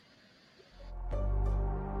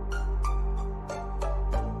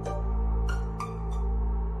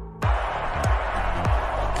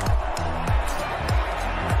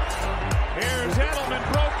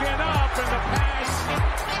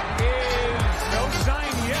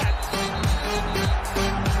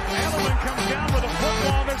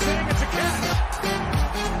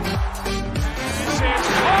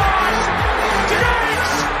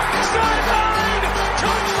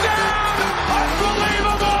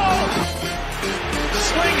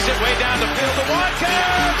to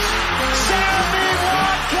Watkins. Sammy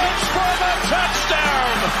Watkins for the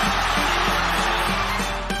touchdown.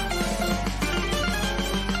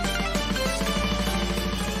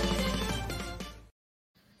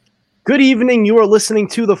 Good evening. You are listening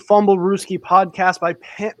to the Fumblerooski podcast by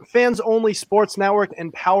Fans Only Sports Network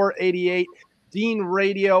and Power 88 Dean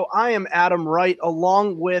Radio. I am Adam Wright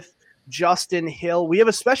along with Justin Hill. We have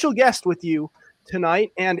a special guest with you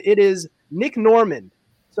tonight, and it is Nick Noormand.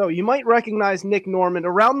 So you might recognize Nick Noormand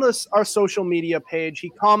around our social media page. He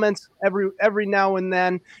comments every now and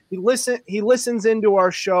then. He listens into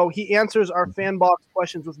our show. He answers our fan box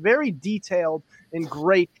questions with very detailed and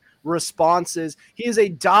great responses. He is a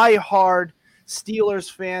diehard Steelers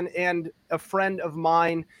fan and a friend of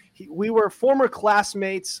mine. We were former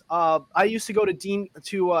classmates. I used to go to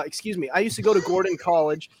Gordon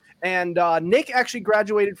College, and Nick actually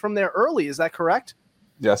graduated from there early. Is that correct?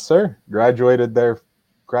 Yes, sir. Graduated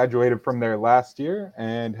from there last year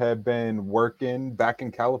and have been working back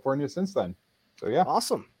in California since then. So yeah.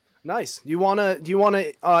 Awesome. Nice. Do you want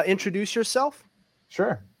to introduce yourself?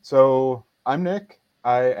 Sure. So I'm Nick.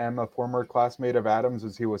 I am a former classmate of Adam's,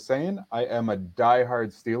 as he was saying. I am a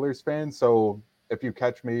diehard Steelers fan, so if you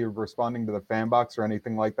catch me responding to the fan box or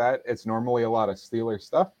anything like that, it's normally a lot of Steelers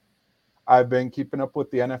stuff. I've been keeping up with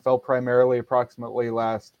the NFL primarily approximately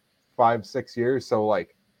last 5-6 years, so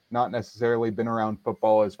not necessarily been around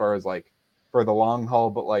football as far as for the long haul,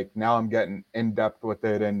 but now I'm getting in depth with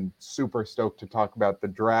it and super stoked to talk about the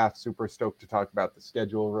draft, super stoked to talk about the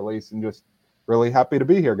schedule release, and just really happy to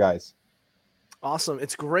be here, guys. Awesome.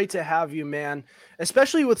 It's great to have you, man,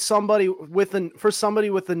 especially with somebody with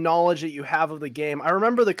the knowledge that you have of the game. I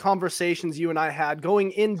remember the conversations you and I had going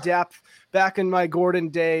in depth back in my Gordon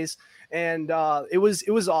days, and it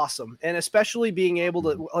was awesome. And especially being able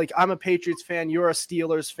to, I'm a Patriots fan, you're a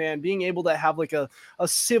Steelers fan, being able to have a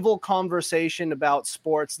civil conversation about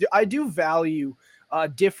sports. I do value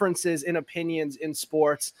differences in opinions in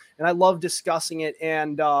sports, and I love discussing it.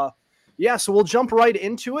 And yeah, so we'll jump right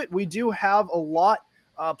into it. We do have a lot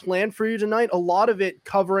planned for you tonight, a lot of it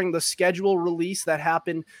covering the schedule release that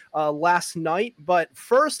happened last night. But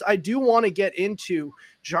first, I do want to get into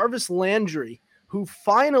Jarvis Landry, who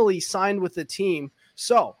finally signed with the team.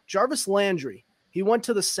 So Jarvis Landry, he went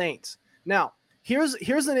to the Saints. Now, here's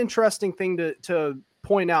an interesting thing to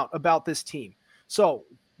point out about this team. So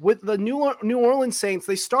with the New Orleans Saints,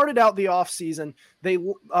 they started out the offseason. They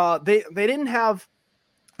didn't have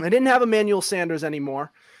Emmanuel Sanders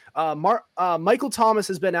anymore. Michael Thomas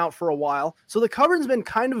has been out for a while, so the cupboard's been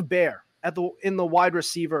kind of bare in the wide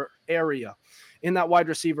receiver area, in that wide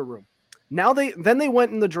receiver room. Now they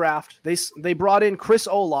went in the draft. They brought in Chris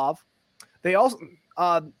Olave. They also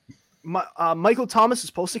Michael Thomas is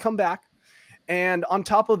supposed to come back, and on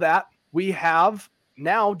top of that, we have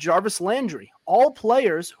now Jarvis Landry. All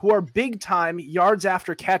players who are big time yards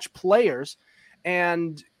after catch players,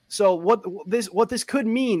 and so what this could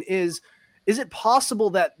mean is it possible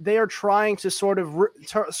that they are trying to sort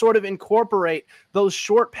of incorporate those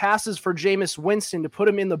short passes for Jameis Winston to put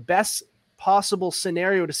him in the best possible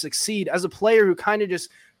scenario to succeed as a player who kind of just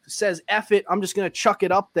says, F it, I'm just going to chuck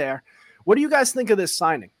it up there. What do you guys think of this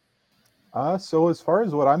signing? So as far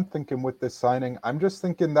as what I'm thinking with this signing, I'm just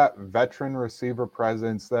thinking that veteran receiver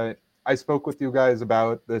presence that I spoke with you guys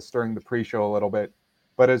about this during the pre-show a little bit.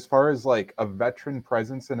 But as far as a veteran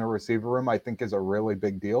presence in a receiver room, I think is a really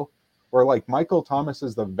big deal. Where Michael Thomas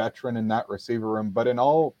is the veteran in that receiver room, but in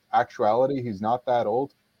all actuality, he's not that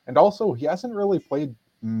old. And also, he hasn't really played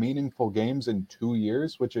meaningful games in 2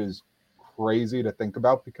 years, which is crazy to think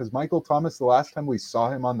about because Michael Thomas, the last time we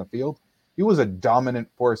saw him on the field, he was a dominant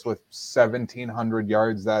force with 1,700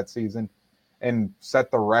 yards that season and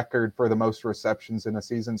set the record for the most receptions in a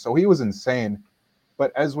season. So he was insane.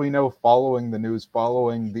 But as we know, following the news,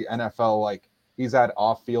 following the NFL, he's had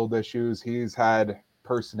off-field issues. He's had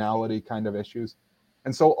personality kind of issues.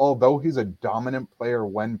 And so although he's a dominant player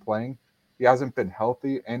when playing, he hasn't been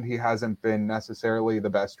healthy and he hasn't been necessarily the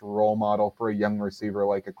best role model for a young receiver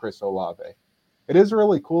like a Chris Olave. It is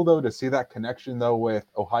really cool, though, to see that connection, though, with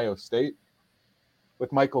Ohio State,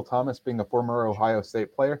 with Michael Thomas being a former Ohio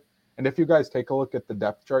State player. And if you guys take a look at the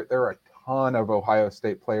depth chart, there are a ton of Ohio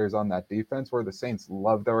State players on that defense where the Saints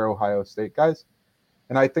love their Ohio State guys.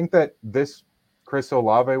 And I think that this Chris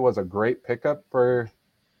Olave was a great pickup for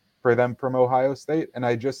them from Ohio State. And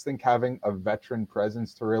I just think having a veteran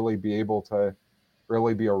presence to really be able to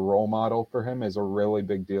really be a role model for him is a really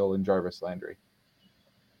big deal in Jarvis Landry.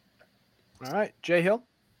 All right, Jay Hill.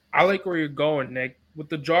 I like where you're going, Nick. With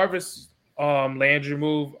the Jarvis Landry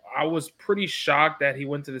move, I was pretty shocked that he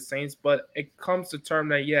went to the Saints, but it comes to term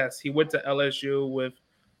that, yes, he went to LSU with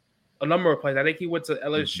a number of plays. I think he went to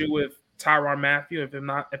LSU with Tyrann Mathieu,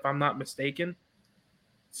 if I'm not mistaken.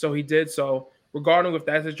 So he did. So regarding with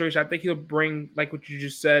that situation, I think he'll bring, like what you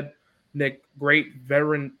just said, Nick, great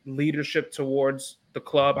veteran leadership towards the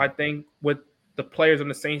club. I think with the players on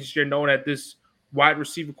the Saints this year, knowing that this wide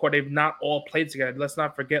receiver core, they've not all played together. Let's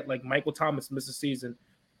not forget, like Michael Thomas missed a season.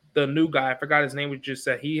 The new guy, I forgot his name, we just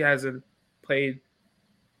said he hasn't played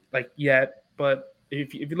like yet. But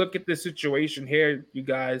if you look at this situation here, you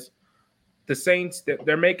guys, the Saints,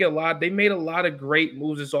 they're making they made a lot of great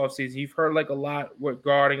moves this offseason. You've heard like a lot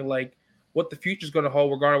regarding like what the future is going to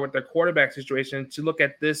hold regarding with their quarterback situation. To look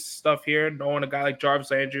at this stuff here, knowing a guy like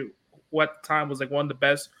Jarvis Landry, who at the time was like one of the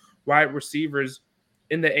best wide receivers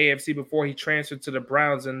in the AFC before he transferred to the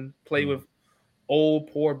Browns and played with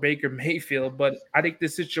old, poor Baker Mayfield. But I think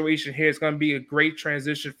this situation here is going to be a great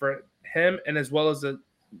transition for him and as well as the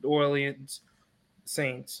New Orleans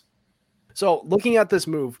Saints. So looking at this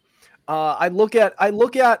move, I look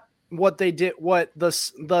at what they did, what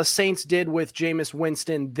the Saints did with Jameis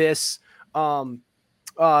Winston this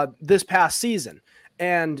past season.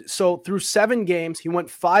 And so through 7 games, he went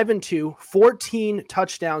 5-2, 14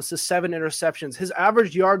 touchdowns to 7 interceptions. His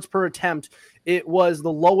average yards per attempt, it was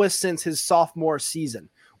the lowest since his sophomore season.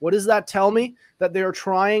 What does that tell me? That they're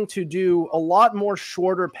trying to do a lot more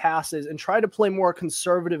shorter passes and try to play more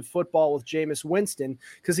conservative football with Jameis Winston,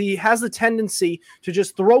 because he has the tendency to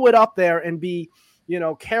just throw it up there and be,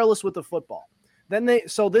 careless with the football.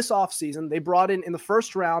 This offseason, they brought in the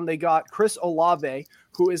first round, they got Chris Olave,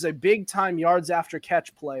 who is a big-time yards after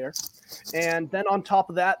catch player. And then on top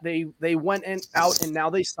of that, they went out and now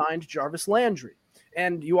they signed Jarvis Landry.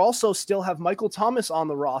 And you also still have Michael Thomas on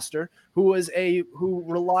the roster, who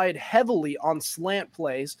relied heavily on slant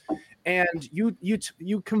plays. And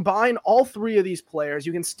you combine all 3 of these players,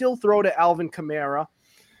 you can still throw to Alvin Kamara.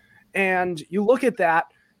 And you look at that,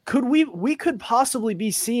 we could possibly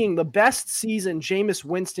be seeing the best season Jameis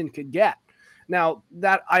Winston could get. Now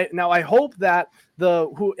I hope that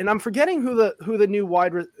and I'm forgetting who the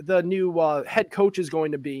new head coach is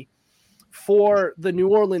going to be for the New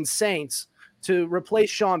Orleans Saints to replace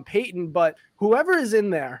Sean Payton, but whoever is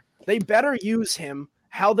in there, they better use him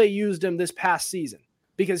how they used him this past season,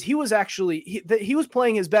 because he was actually he was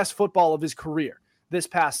playing his best football of his career this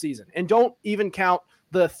past season. And don't even count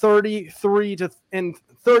the 33 and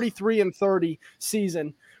 30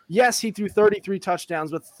 season. Yes, he threw 33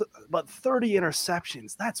 touchdowns, but 30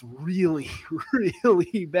 interceptions. That's really,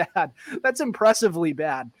 really bad. That's impressively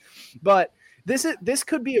bad. But this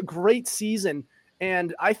could be a great season.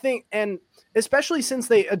 And I think, and especially since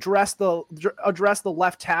they address the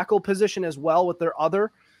left tackle position as well with their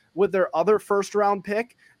other first round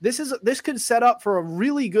pick, this could set up for a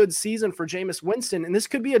really good season for Jameis Winston, and this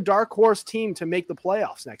could be a dark horse team to make the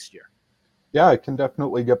playoffs next year. Yeah, I can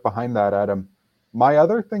definitely get behind that, Adam. My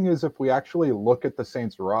other thing is, if we actually look at the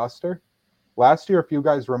Saints roster, last year, if you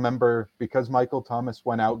guys remember, because Michael Thomas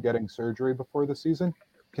went out getting surgery before the season,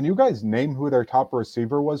 can you guys name who their top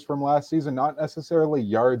receiver was from last season? Not necessarily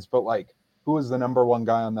yards, but like who was the number 1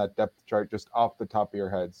 guy on that depth chart just off the top of your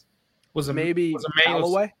heads? Was it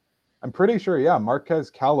Callaway? I'm pretty sure, yeah, Marquez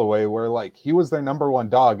Callaway, where like he was their number 1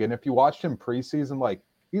 dog. And if you watched him preseason, like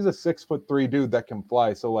he's a 6'3" dude that can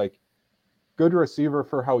fly. So like good receiver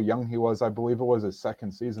for how young he was. I believe it was his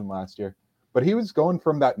 2nd season last year. But he was going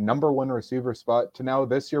from that number 1 receiver spot to now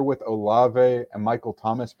this year with Olave and Michael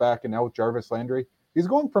Thomas back and now with Jarvis Landry. He's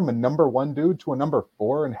going from a number 1 dude to a number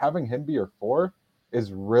 4, and having him be your 4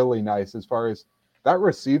 is really nice. As far as that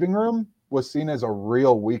receiving room was seen as a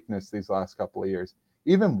real weakness these last couple of years.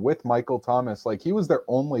 Even with Michael Thomas, like he was their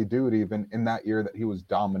only dude even in that year that he was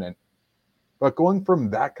dominant. But going from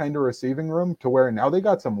that kind of receiving room to where now they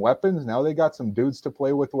got some weapons, now they got some dudes to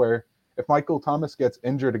play with, where if Michael Thomas gets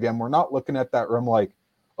injured again, we're not looking at that room like,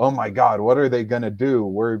 oh my God, what are they going to do?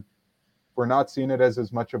 We're not seeing it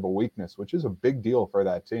as much of a weakness, which is a big deal for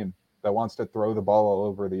that team that wants to throw the ball all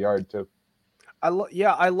over the yard too. I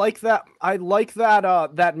like that. I like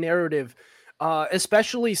that narrative,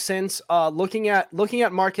 especially since looking at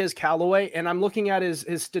Marquez Callaway, and I'm looking at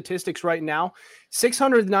his statistics right now.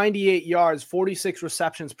 698 yards, 46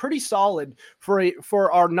 receptions, pretty solid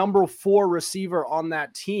for our number 4 receiver on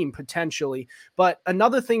that team potentially. But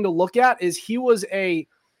another thing to look at is he was a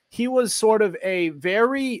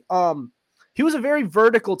very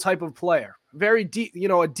vertical type of player. Very deep,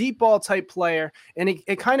 a deep ball type player. And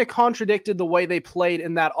it kind of contradicted the way they played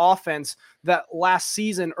in that offense that last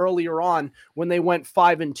season earlier on when they went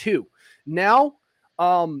 5-2. Now,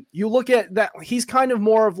 you look at that, he's kind of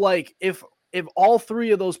more of like, if if all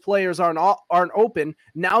three of those players aren't open,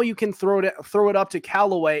 now you can throw it up to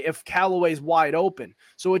Callaway if Callaway's wide open.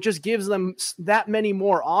 So it just gives them that many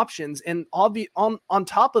more options. And on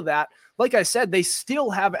top of that, like I said, they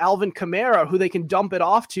still have Alvin Kamara, who they can dump it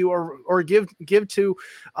off to or give to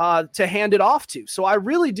hand it off to. So I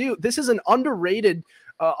really do. This is an underrated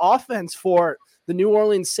offense for the New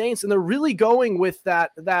Orleans Saints, and they're really going with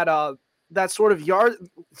that sort of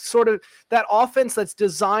that offense that's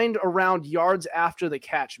designed around yards after the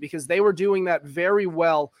catch, because they were doing that very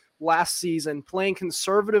well last season, playing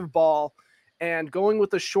conservative ball and going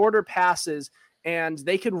with the shorter passes, and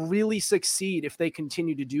they could really succeed if they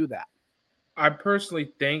continue to do that. I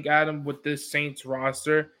personally think, Adam, with this Saints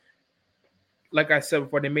roster, like I said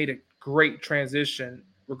before, they made a great transition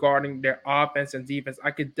regarding their offense and defense.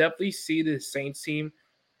 I could definitely see the Saints team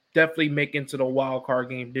definitely make into the wild card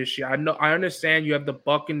game this year. I understand you have the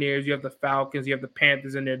Buccaneers, you have the Falcons, you have the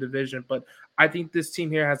Panthers in their division, but I think this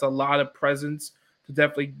team here has a lot of presence to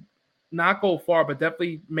definitely not go far, but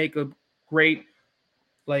definitely make a great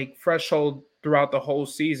threshold throughout the whole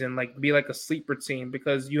season, be like a sleeper team,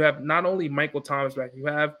 because you have not only Michael Thomas back, you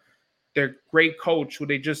have their great coach who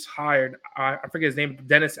they just hired. I forget his name,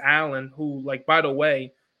 Dennis Allen, who, by the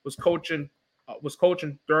way, was coaching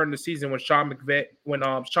during the season when Sean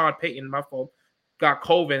Payton, got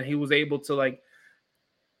COVID. He was able to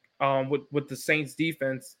with the Saints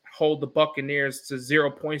defense hold the Buccaneers to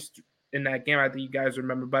 0 points in that game. I think you guys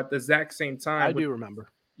remember. But at the exact same time, I do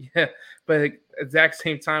remember. Yeah, but at the exact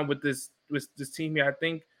same time with this team here, I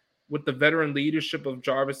think with the veteran leadership of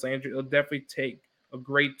Jarvis Landry, it'll definitely take a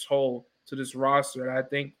great toll to this roster. And I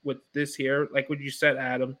think with this here, like what you said,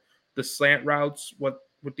 Adam, the slant routes, what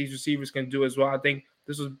these receivers can do as well, I think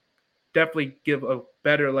this will definitely give a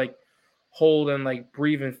better hold and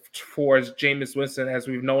breathing towards Jameis Winston, as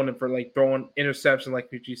we've known him for throwing interceptions,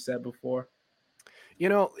 like what you said before. You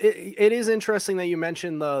know, it is interesting that you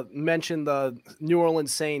mentioned the New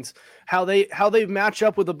Orleans Saints, how they match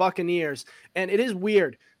up with the Buccaneers, and it is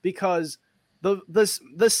weird because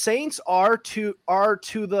the Saints are to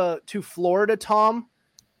Florida, Tom,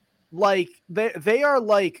 they are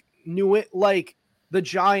the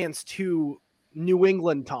Giants to New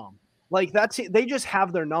England, Tom. They just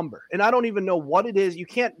have their number, and I don't even know what it is. You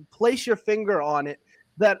can't place your finger on it.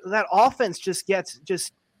 That offense just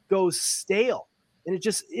goes stale. And it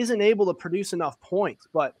just isn't able to produce enough points.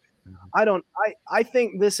 But I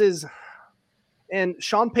think this is, and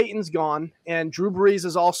Sean Payton's gone, and Drew Brees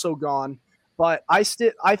is also gone. But I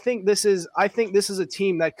think this is a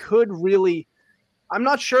team that could really, I'm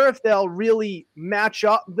not sure if they'll really match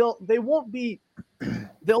up. They'll be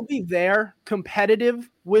there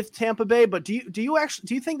competitive with Tampa Bay. But do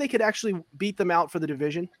you think they could actually beat them out for the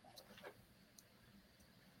division?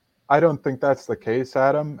 I don't think that's the case,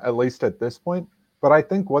 Adam, at least at this point. But I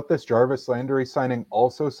think what this Jarvis Landry signing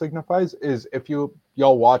also signifies is, if y'all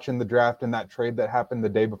watching the draft and that trade that happened the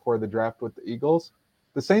day before the draft with the Eagles,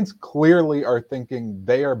 the Saints clearly are thinking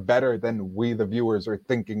they are better than we, the viewers, are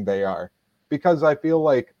thinking they are. Because I feel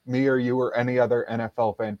like me or you or any other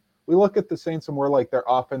NFL fan, we look at the Saints and we're like, their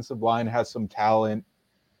offensive line has some talent.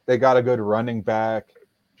 They got a good running back.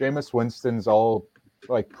 Jameis Winston's all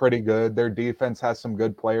pretty good. Their defense has some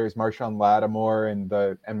good players, Marshawn Lattimore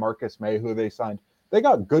and Marcus May, who they signed. They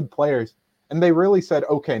got good players, and they really said,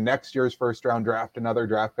 okay, next year's first round draft and other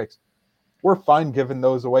draft picks, we're fine giving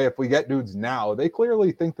those away if we get dudes now. They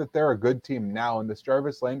clearly think that they're a good team now, and this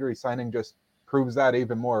Jarvis Landry signing just proves that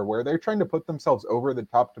even more, where they're trying to put themselves over the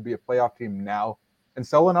top to be a playoff team now and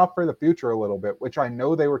selling off for the future a little bit, which I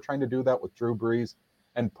know they were trying to do that with Drew Brees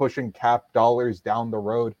and pushing cap dollars down the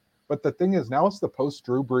road. But the thing is, now it's the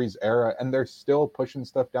post-Drew Brees era, and they're still pushing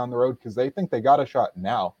stuff down the road because they think they got a shot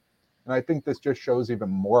now. And I think this just shows even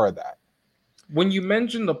more of that. When you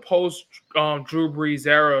mentioned the post Drew Brees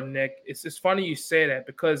era, Nick, it's funny you say that,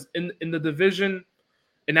 because in that division,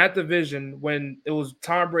 when it was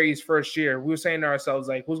Tom Brady's first year, we were saying to ourselves,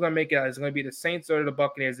 who's going to make it out? Is it going to be the Saints or the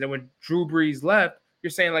Buccaneers? And then when Drew Brees left, you're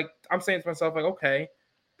saying, I'm saying to myself, okay,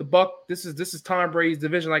 this is Tom Brady's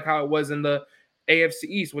division, like how it was in the AFC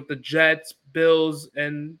East with the Jets, Bills,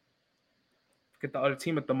 and get the other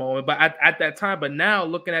team at the moment, but at that time. But now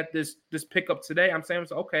looking at this pickup today, I'm saying,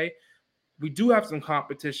 okay, we do have some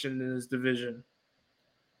competition in this division.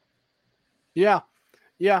 Yeah,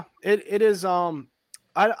 it is. I'm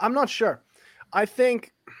not sure. I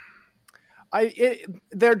think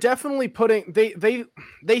they're definitely putting they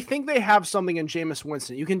think they have something in Jameis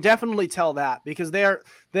Winston. You can definitely tell that, because they're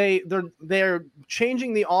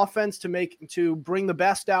changing the offense to bring the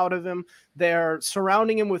best out of him. They're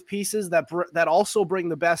surrounding him with pieces that also bring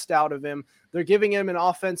the best out of him. They're giving him an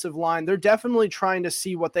offensive line. They're definitely trying to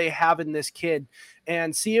see what they have in this kid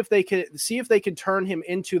and see if they could turn him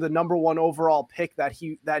into the number 1 overall pick that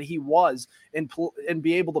he was and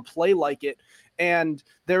be able to play like it. And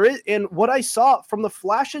what I saw from the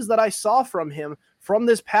flashes that I saw from him from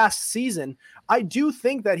this past season, I do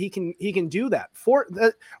think that he can do that.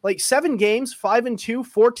 7 games, 5-2,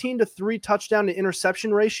 14-3 touchdown to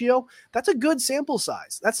interception ratio. That's a good sample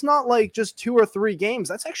size. That's not like just 2 or 3 games.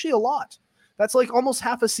 That's actually a lot. That's like almost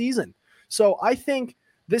half a season. So I think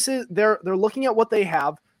they're looking at what they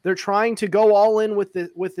have. They're trying to go all in with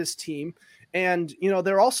this team. And,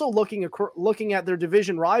 they're also looking at their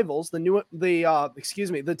division rivals,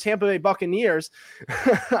 the Tampa Bay Buccaneers.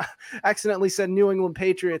 Accidentally said New England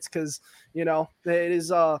Patriots because, it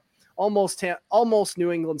is almost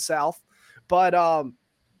New England South. But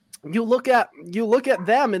you look at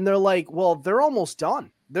them and they're like, well, they're almost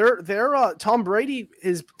done. They're Tom Brady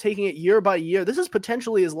is taking it year by year. This is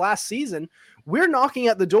potentially his last season. We're knocking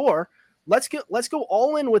at the door. Let's go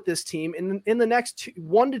all in with this team. In the next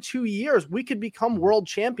 1 to 2 years, we could become world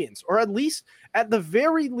champions, or at the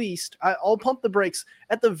very least, I'll pump the brakes.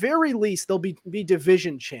 At the very least, they'll be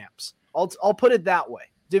division champs. I'll put it that way.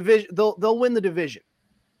 They'll win the division.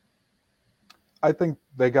 I think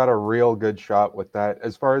they got a real good shot with that.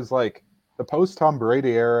 As far as like the post Tom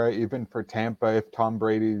Brady era, even for Tampa, if Tom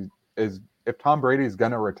Brady's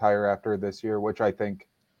gonna retire after this year, which I think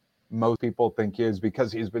most people think he is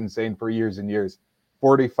because he's been saying for years and years,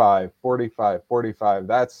 45.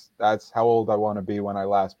 That's how old I want to be when I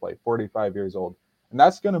last played, 45 years old. And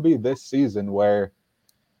that's going to be this season where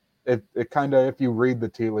it kind of, if you read the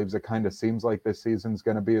tea leaves, it kind of seems like this season's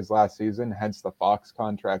going to be his last season, hence the Fox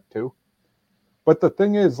contract too. But the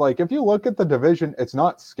thing is, like, if you look at the division, it's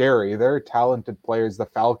not scary. They're talented players. The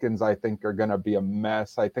Falcons, I think, are going to be a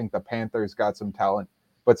mess. I think the Panthers got some talent,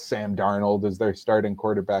 but Sam Darnold is their starting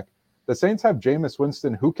quarterback. The Saints have Jameis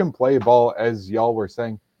Winston, who can play ball, as y'all were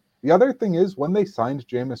saying. The other thing is, when they signed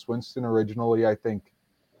Jameis Winston originally, I think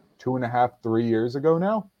 2.5, 3 years ago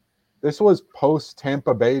now, this was post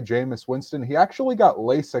Tampa Bay Jameis Winston. He actually got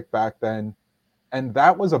LASIK back then, and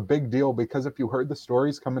that was a big deal because if you heard the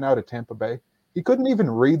stories coming out of Tampa Bay, he couldn't even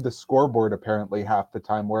read the scoreboard apparently half the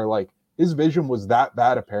time, where like his vision was that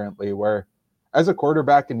bad apparently, where as a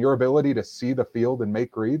quarterback and your ability to see the field and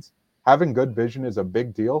make reads, having good vision is a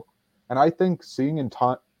big deal. And I think seeing in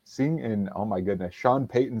oh my goodness, Sean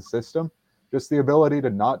Payton's system, just the ability to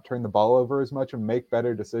not turn the ball over as much and make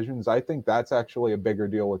better decisions, I think that's actually a bigger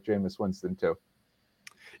deal with Jameis Winston too.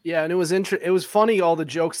 Yeah, and it was funny, all the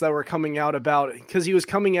jokes that were coming out about it, because he was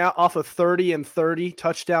coming out off a 30-30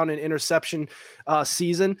 touchdown and interception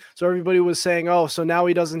season. So everybody was saying, oh, so now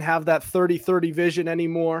he doesn't have that 30-30 vision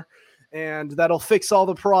anymore, and that'll fix all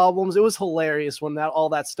the problems. It was hilarious when all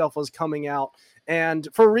that stuff was coming out. And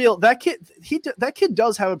for real, that kid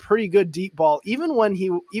does have a pretty good deep ball, even when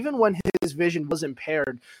his vision was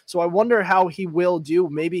impaired. So I wonder how he will do.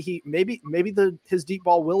 Maybe his deep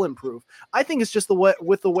ball will improve. I think it's just the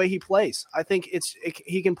way he plays. I think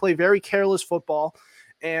he can play very careless football,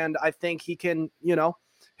 and I think he can,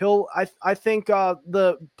 I think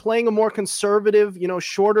the playing a more conservative,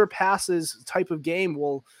 shorter passes type of game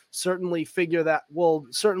will certainly figure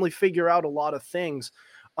out a lot of things.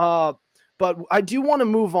 But I do want to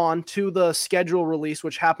move on to the schedule release,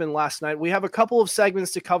 which happened last night. We have a couple of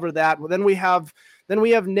segments to cover that. Then we have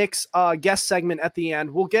Nick's guest segment at the end.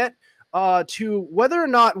 We'll get to whether or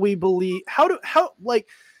not we believe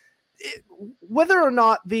whether or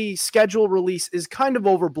not the schedule release is kind of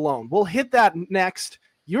overblown. We'll hit that next.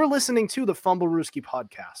 You're listening to the Fumblerooski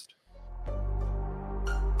podcast.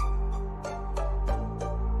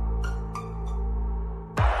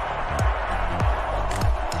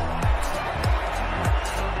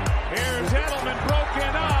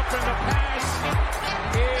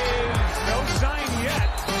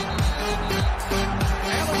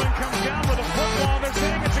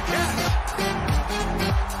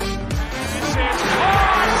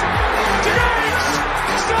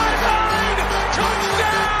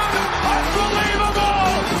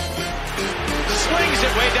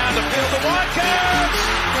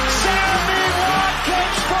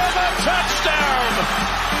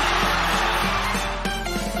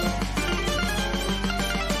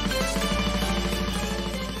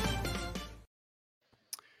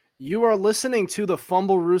 You are listening to the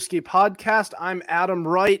Fumblerooski podcast. I'm Adam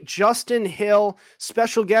Wright, Justin Hill,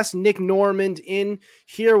 special guest Nick Noormand in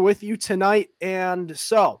here with you tonight. And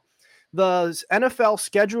so the NFL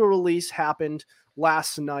schedule release happened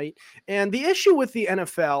last night. And the issue with the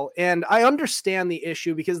NFL, and I understand the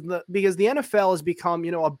issue because the NFL has become,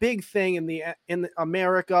 a big thing in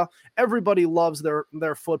America. Everybody loves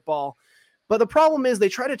their football. But the problem is they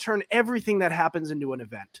try to turn everything that happens into an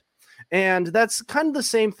event. And that's kind of the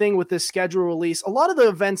same thing with this schedule release. A lot of the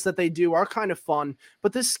events that they do are kind of fun,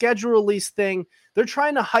 but this schedule release thing, they're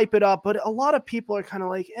trying to hype it up, but a lot of people are kind of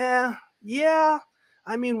like, yeah.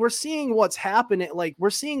 I mean, we're seeing what's happening. Like, we're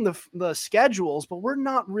seeing the schedules, but we're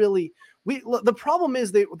not really. The problem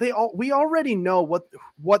is we already know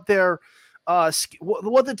what their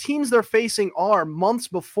what the teams they're facing are months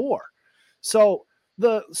before. So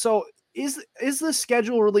is the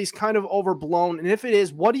schedule release kind of overblown? And if it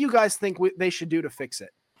is, what do you guys think they should do to fix it?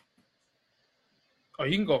 Oh,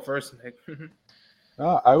 you can go first, Nick.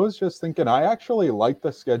 I was just thinking, I actually like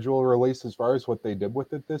the schedule release as far as what they did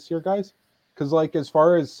with it this year, guys. Because, like, as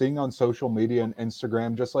far as seeing on social media and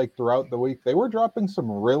Instagram, just like throughout the week, they were dropping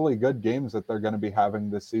some really good games that they're going to be having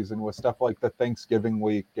this season with stuff like the Thanksgiving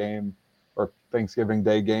week game or Thanksgiving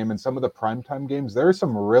Day game and some of the primetime games. There are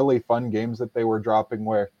some really fun games that they were dropping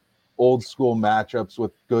where old school matchups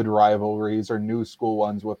with good rivalries or new school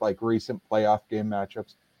ones with like recent playoff game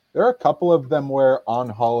matchups. There are a couple of them where on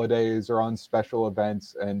holidays or on special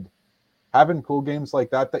events and having cool games like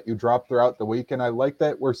that you drop throughout the week. And I like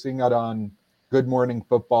that we're seeing it on Good Morning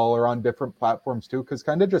Football or on different platforms too, because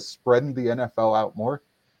kind of just spreading the NFL out more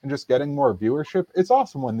and just getting more viewership. It's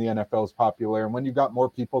awesome when the NFL is popular and when you got more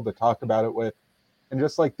people to talk about it with, and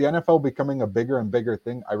just like the NFL becoming a bigger and bigger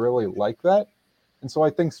thing. I really like that. And so I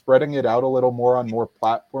think spreading it out a little more on more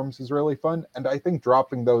platforms is really fun. And I think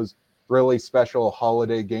dropping those really special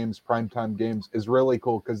holiday games, primetime games is really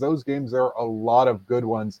cool because those games, there are a lot of good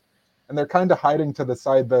ones. And they're kind of hiding to the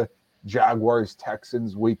side the Jaguars,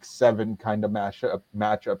 Texans, week 7 kind of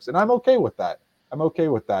matchups. And I'm okay with that.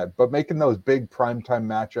 But making those big primetime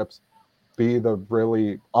matchups be the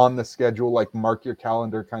really on the schedule, like mark your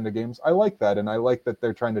calendar kind of games, I like that. And I like that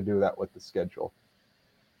they're trying to do that with the schedule.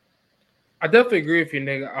 I definitely agree with you,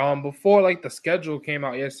 Nick. Before like the schedule came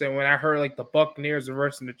out yesterday, when I heard like the Buccaneers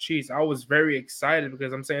versus the Chiefs, I was very excited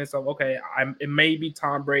because I'm saying stuff. Okay, it may be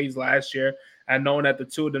Tom Brady's last year, and knowing that the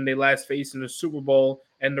two of them they last faced in the Super Bowl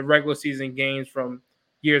and the regular season games from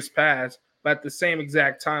years past. But at the same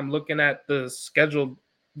exact time, looking at the schedules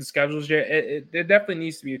here, there definitely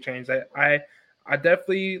needs to be a change. I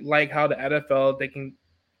definitely like how the NFL they can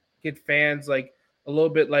get fans like a little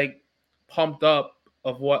bit like pumped up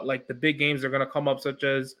of what like the big games are going to come up, such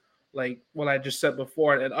as like what I just said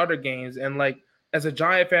before and other games. And like as a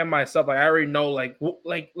Giant fan myself, like I already know like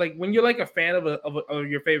when you're like a fan of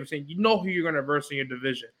your favorite team, you know who you're going to verse in your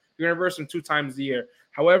division. You're going to verse them 2 times a year.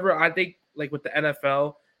 However, I think like with the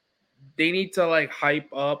NFL, they need to like hype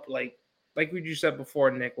up like what you said before,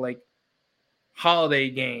 Nick, like holiday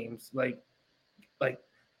games, like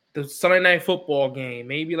the Sunday Night Football game,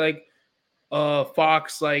 maybe like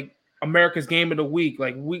Fox like America's Game of the Week.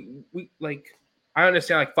 Like we like I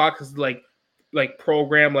understand like Fox is like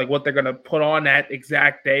program like what they're gonna put on that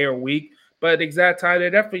exact day or week, but at the exact time there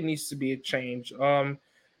definitely needs to be a change.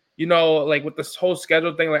 Like with this whole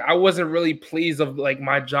schedule thing, like I wasn't really pleased of like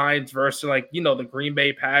my Giants versus like the Green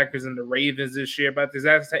Bay Packers and the Ravens this year, but at the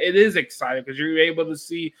exact time it is exciting because you're able to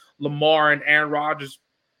see Lamar and Aaron Rodgers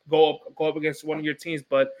go up against one of your teams.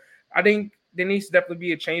 But I think there needs to definitely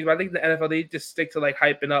be a change. But I think the NFL, they just stick to like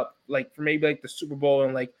hyping up like for maybe like the Super Bowl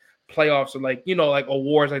and like playoffs or like like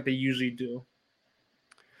awards like they usually do.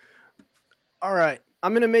 All right,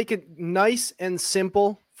 I'm gonna make it nice and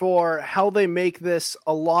simple for how they make this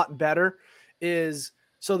a lot better.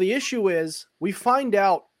 So the issue is we find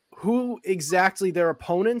out who exactly their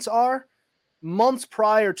opponents are months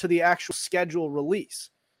prior to the actual schedule release.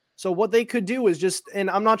 So what they could do is just, and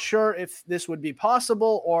I'm not sure if this would be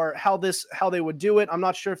possible or how they would do it. I'm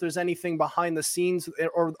not sure if there's anything behind the scenes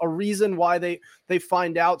or a reason why they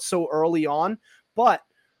find out so early on. But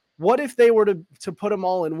what if they were to put them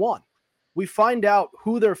all in one? We find out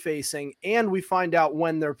who they're facing and we find out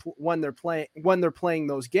when they're playing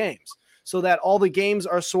those games, so that all the games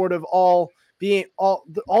are sort of all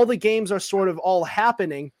the games are sort of all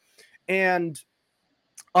happening, and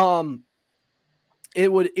it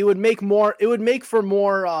would make for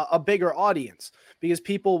more a bigger audience because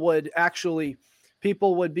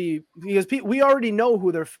we already know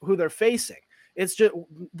who they're facing. It's just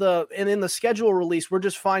and in the schedule release, we're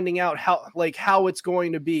just finding out how it's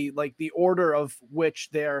going to be, like the order of which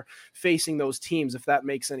they're facing those teams, if that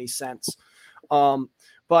makes any sense.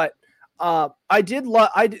 But that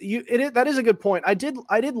is a good point. I did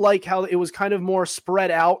like how it was kind of more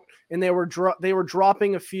spread out, and they were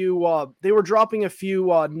dropping a few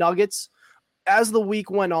nuggets as the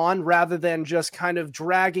week went on, rather than just kind of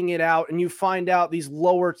dragging it out, and you find out these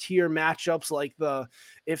lower tier matchups like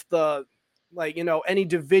any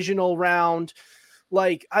divisional round,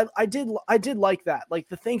 like I did like that, like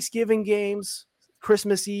the Thanksgiving games,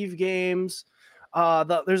 Christmas Eve games.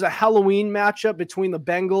 There's a Halloween matchup between the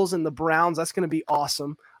Bengals and the Browns. That's going to be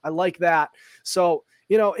awesome. I like that. So,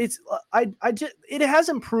 it has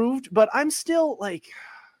improved, but I'm still like,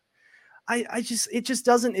 it just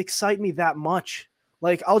doesn't excite me that much.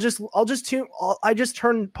 Like I just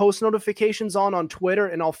turn post notifications on Twitter,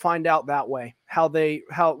 and I'll find out that way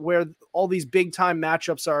where all these big time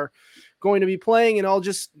matchups are going to be playing, and I'll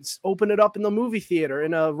just open it up in the movie theater,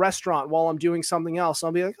 in a restaurant while I'm doing something else.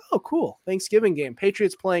 I'll be like, oh, cool. Thanksgiving game.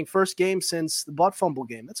 Patriots playing first game since the butt fumble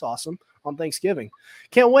game. That's awesome on Thanksgiving.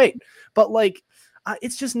 Can't wait. But like,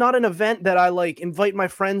 it's just not an event that I like invite my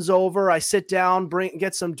friends over. I sit down,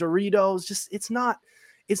 get some Doritos. Just, it's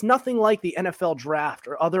nothing like the NFL draft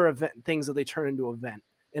or other things that they turn into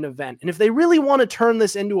an event. And if they really want to turn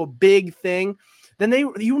this into a big thing, then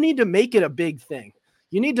you need to make it a big thing.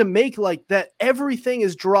 You need to make like that everything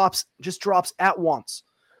drops at once.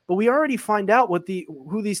 But we already find out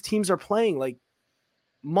who these teams are playing like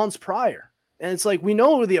months prior. And it's like, we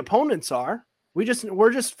know who the opponents are.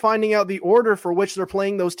 We're just finding out the order for which they're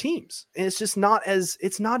playing those teams. And it's not as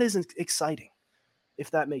exciting,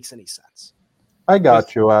 if that makes any sense. I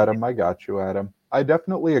got you, Adam. I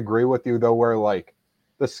definitely agree with you though, where like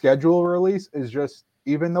the schedule release is just,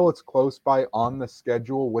 even though it's close by on the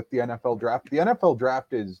schedule with the NFL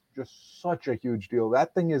draft is just such a huge deal.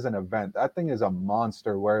 That thing is an event. That thing is a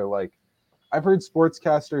monster, where like I've heard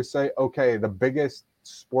sportscasters say, okay, the biggest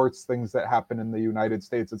sports things that happen in the United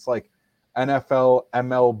States, it's like NFL,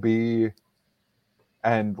 MLB,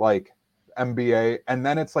 and like NBA, and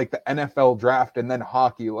then it's like the NFL draft, and then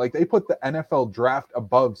hockey. Like they put the NFL draft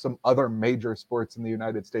above some other major sports in the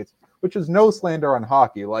United States, which is no slander on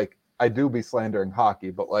hockey. Like I do be slandering hockey,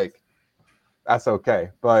 but like that's okay.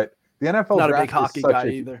 But the NFL not draft a big hockey guy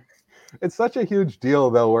either. It's such a huge deal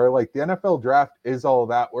though, where like the NFL draft is all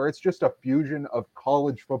that, where it's just a fusion of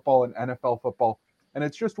college football and NFL football, and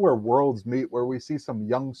it's just where worlds meet, where we see some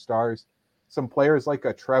young stars, some players like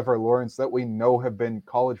a Trevor Lawrence that we know have been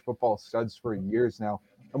college football studs for years now,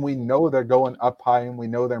 and we know they're going up high, and we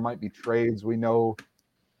know there might be trades, we know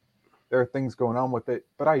there are things going on with it,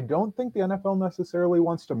 but I don't think the NFL necessarily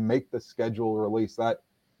wants to make the schedule release that,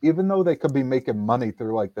 even though they could be making money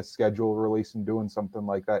through like the schedule release and doing something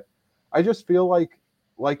like that. I just feel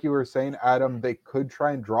like you were saying, Adam, they could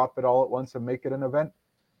try and drop it all at once and make it an event,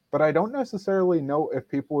 but I don't necessarily know if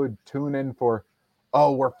people would tune in for,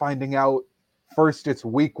 oh, we're finding out first it's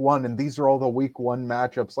week 1 and these are all the week 1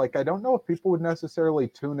 matchups. Like, I don't know if people would necessarily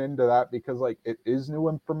tune into that, because like it is new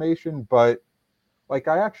information, but like,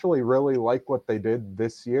 I actually really like what they did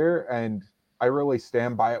this year, and I really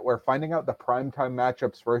stand by it. We're finding out the primetime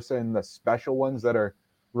matchups first and the special ones that are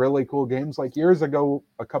really cool games. Like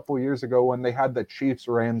a couple years ago, when they had the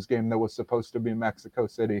Chiefs-Rams game that was supposed to be in Mexico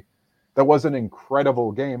City, that was an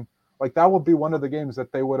incredible game. Like, that would be one of the games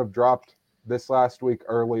that they would have dropped this last week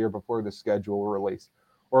earlier before the schedule release.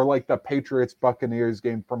 Or like the Patriots-Buccaneers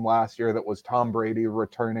game from last year that was Tom Brady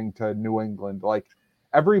returning to New England. Like,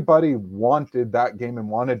 everybody wanted that game and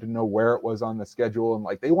wanted to know where it was on the schedule, and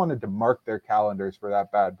like they wanted to mark their calendars for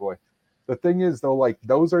that bad boy. The thing is though, like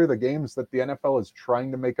those are the games that the NFL is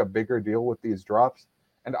trying to make a bigger deal with these drops,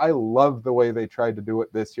 and I love the way they tried to do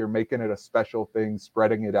it this year, making it a special thing,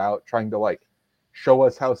 spreading it out, trying to like show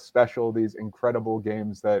us how special these incredible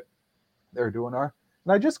games that they're doing are.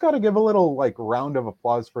 And I just got to give a little like round of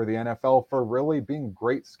applause for the NFL for really being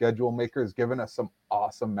great schedule makers, giving us some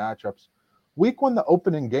awesome matchups. Week 1, the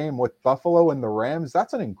opening game with Buffalo and the Rams,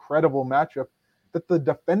 that's an incredible matchup that the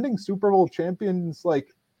defending Super Bowl champions, like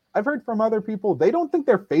I've heard from other people, they don't think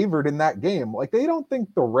they're favored in that game. Like they don't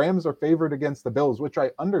think the Rams are favored against the Bills, which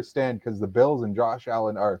I understand because the Bills and Josh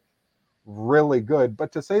Allen are really good.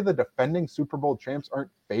 But to say the defending Super Bowl champs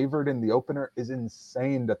aren't favored in the opener is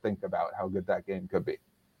insane to think about how good that game could be.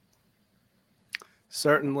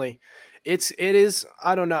 Certainly. It is,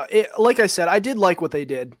 I don't know. Like I said, I did like what they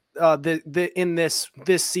did in this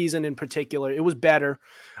season in particular. It was better.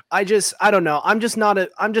 I don't know. I'm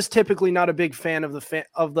just typically not a big fan of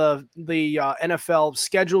the NFL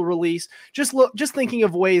schedule release. Just thinking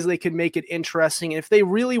of ways they could make it interesting. And if they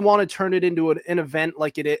really want to turn it into an event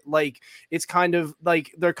it's kind of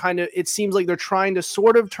like it seems like they're trying to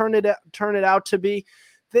sort of turn it out to be.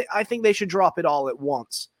 I think they should drop it all at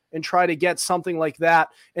once and try to get something like that.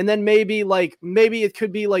 And then maybe it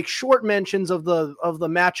could be like short mentions of the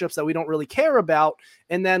matchups that we don't really care about.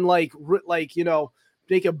 And then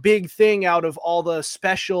make a big thing out of all the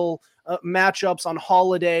special matchups on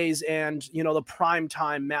holidays and, the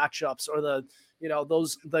primetime matchups or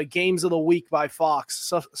the games of the week by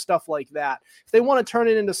Fox, stuff like that. If they want to turn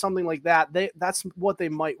it into something like that, that's what they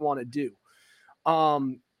might want to do.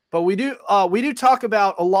 But we do talk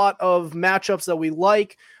about a lot of matchups that we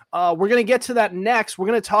like. We're going to get to that next. We're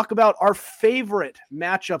going to talk about our favorite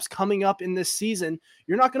matchups coming up in this season.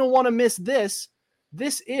 You're not going to want to miss this.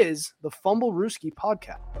 This is the Fumblerooski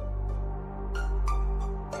podcast.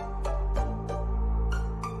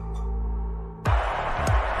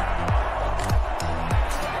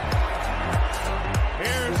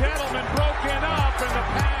 Here's Edelman broken up, and the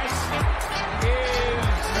pass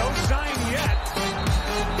is no sign yet.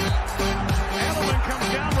 Edelman comes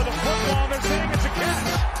down with a football. They're saying it's a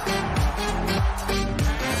catch.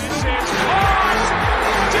 This is caught.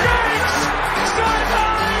 Diggs!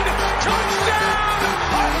 Sideline! Touchdown!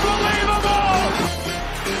 Unbelievable!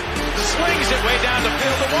 Swings it way down the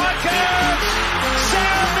field to Watkins.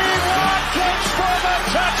 Sammy Watkins for the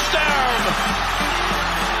touchdown.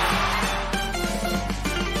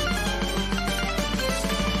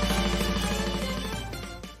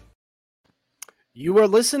 You are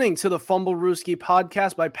listening to the Fumblerooski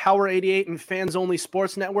podcast by Power 88 and Fans Only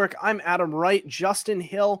Sports Network. I'm Adam Wright, Justin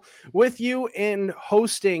Hill, with you in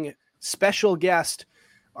hosting special guest,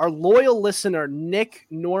 our loyal listener, Nick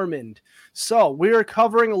Noormand. So we are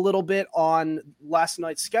covering a little bit on last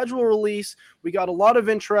night's schedule release. We got a lot of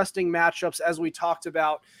interesting matchups as we talked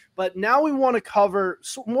about, but now we want to cover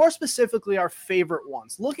more specifically our favorite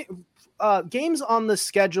ones. Looking games on the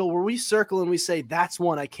schedule where we circle and we say, that's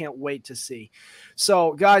one I can't wait to see.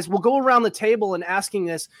 So guys, we'll go around the table and asking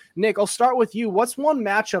this. Nick, I'll start with you. What's one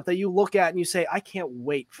matchup that you look at and you say, I can't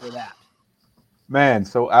wait for that? Man,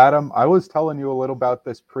 so Adam, I was telling you a little about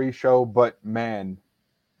this pre-show, but man,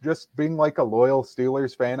 just being like a loyal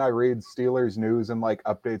Steelers fan, I read Steelers news and like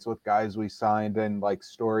updates with guys we signed and like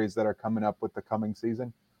stories that are coming up with the coming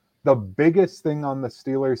season. The biggest thing on the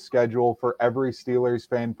Steelers schedule for every Steelers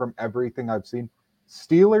fan from everything I've seen,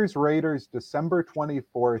 Steelers Raiders, December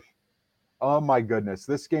 24th. Oh my goodness,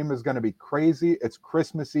 this game is going to be crazy. It's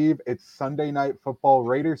Christmas Eve. It's Sunday Night Football.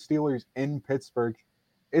 Raiders Steelers in Pittsburgh.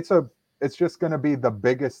 It's just going to be the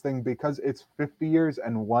biggest thing because it's 50 years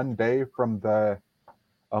and one day from the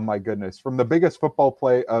biggest football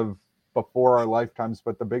play of before our lifetimes,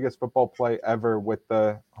 but the biggest football play ever with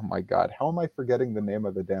how am I forgetting the name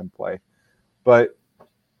of the damn play? But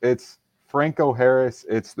it's Franco Harris,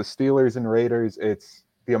 it's the Steelers and Raiders, it's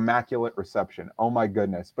the Immaculate Reception. Oh my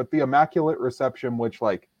goodness. But the Immaculate Reception, which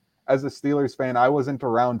like as a Steelers fan, I wasn't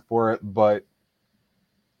around for it, but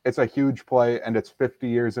it's a huge play and it's 50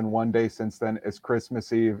 years and one day since then. It's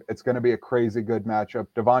Christmas Eve. It's going to be a crazy good matchup.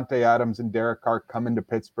 Devontae Adams and Derek Carr come into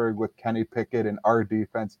Pittsburgh with Kenny Pickett and our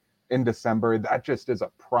defense in December. That just is a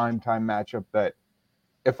primetime matchup that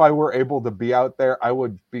if I were able to be out there, I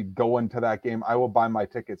would be going to that game. I will buy my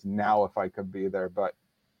tickets now if I could be there, but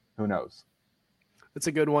who knows? It's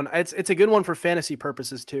a good one. It's a good one for fantasy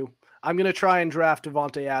purposes too. I'm going to try and draft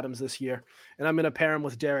Devontae Adams this year, and I'm going to pair him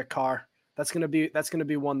with Derek Carr. That's going to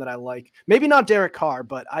be one that I like. Maybe not Derek Carr,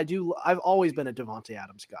 but I've always been a Devontae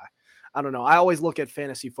Adams guy. I don't know. I always look at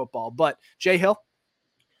fantasy football, but Jay Hill.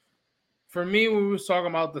 For me, when we were talking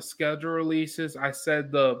about the schedule releases, I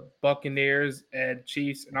said the Buccaneers and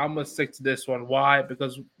Chiefs, and I'm going to stick to this one. Why?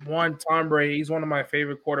 Because one, Tom Brady, he's one of my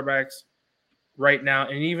favorite quarterbacks right now,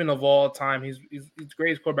 and even of all time, he's the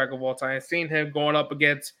greatest quarterback of all time. I've seen him going up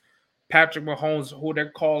against Patrick Mahomes, who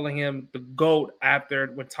they're calling him the GOAT after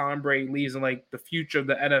when Tom Brady leaves, and like the future of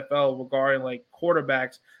the NFL regarding like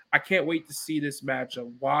quarterbacks. I can't wait to see this matchup.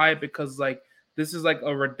 Why? Because like this is like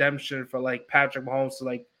a redemption for like Patrick Mahomes to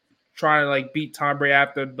like trying to like beat Tom Brady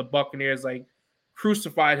after the Buccaneers like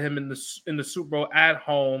crucified him in the Super Bowl at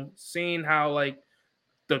home. Seeing how like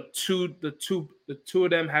the two of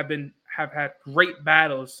them have had great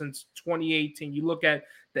battles since 2018. You look at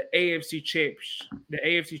the AFC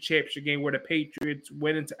Championship game where the Patriots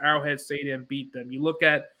went into Arrowhead Stadium and beat them. You look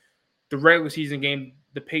at the regular season game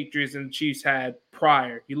the Patriots and the Chiefs had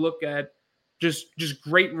prior. You look at just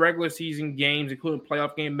great regular season games, including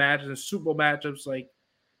playoff game matches and Super Bowl matchups, like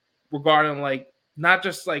regarding like not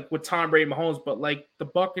just like with Tom Brady and Mahomes, but like the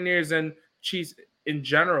Buccaneers and Chiefs in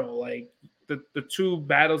general. Like the two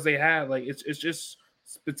battles they had, like it's just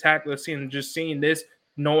spectacular seeing this,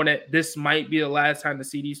 knowing that this might be the last time to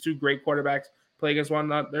see these two great quarterbacks play against one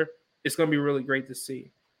another. It's going to be really great to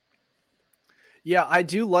see. Yeah, I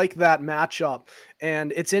do like that matchup,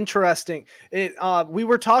 and it's interesting. We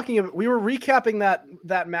were recapping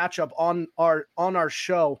that matchup on our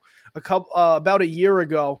show about a year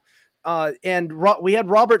ago, we had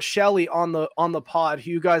Robert Shelley on the pod,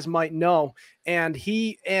 who you guys might know, and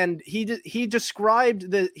he described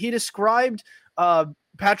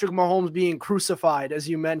Patrick Mahomes being crucified, as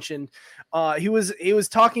you mentioned. He was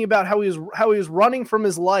talking about how he was running from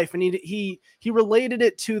his life, and he related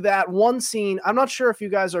it to that one scene. I'm not sure if you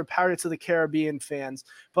guys are Pirates of the Caribbean fans,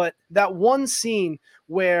 but that one scene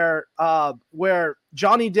where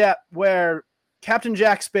Johnny Depp, where Captain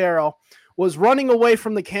Jack Sparrow was running away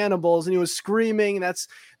from the cannibals and he was screaming. That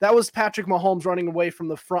was Patrick Mahomes running away from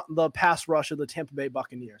the pass rush of the Tampa Bay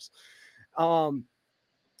Buccaneers.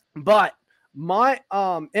 But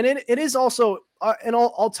it is also, and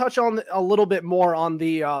I'll touch on a little bit more on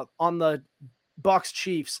the Bucs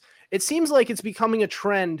Chiefs. It seems like it's becoming a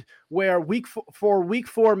trend where week 4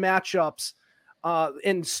 matchups,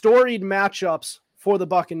 and storied matchups for the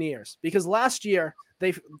Buccaneers, because last year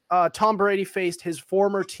Tom Brady faced his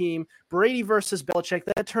former team, Brady versus Belichick.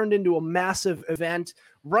 That turned into a massive event,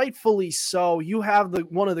 rightfully so. You have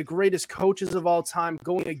one of the greatest coaches of all time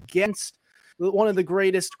going against one of the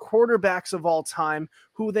greatest quarterbacks of all time,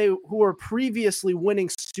 who were previously winning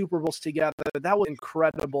Super Bowls together. That was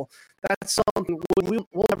incredible. That's something we'll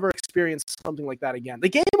never experience something like that again. The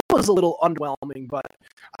game was a little underwhelming, but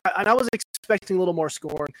I was expecting a little more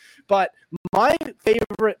scoring. But my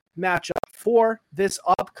favorite matchup for this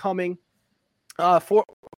upcoming season,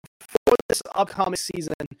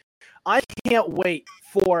 I can't wait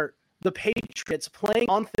for the Patriots playing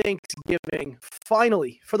on Thanksgiving,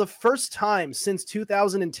 finally, for the first time since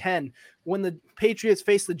 2010, when the Patriots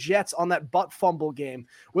faced the Jets on that butt fumble game,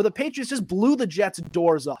 where the Patriots just blew the Jets'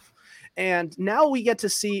 doors off. And now we get to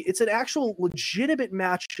see it's an actual legitimate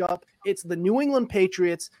matchup. It's the New England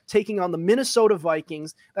Patriots taking on the Minnesota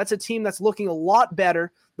Vikings. That's a team that's looking a lot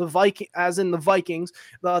better. The Vikings.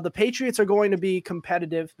 The Patriots are going to be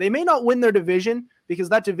competitive. They may not win their division, because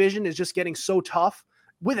that division is just getting so tough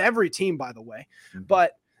with every team, by the way. Mm-hmm.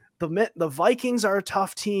 But the Vikings are a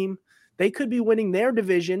tough team. They could be winning their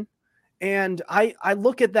division. And I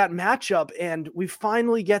look at that matchup, and we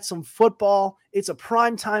finally get some football. It's a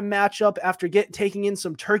primetime matchup after taking in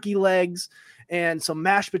some turkey legs and some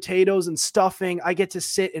mashed potatoes and stuffing. I get to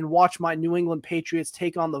sit and watch my New England Patriots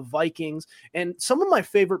take on the Vikings. And some of my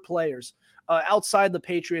favorite players outside the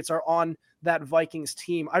Patriots are on that Vikings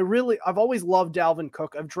team. I've always loved Dalvin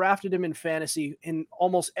Cook. I've drafted him in fantasy in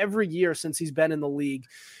almost every year since he's been in the league.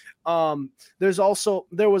 There was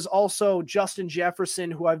also Justin Jefferson,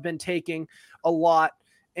 who I've been taking a lot.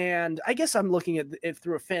 And I guess I'm looking at it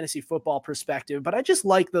through a fantasy football perspective, but I just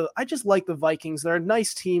like the Vikings. They're a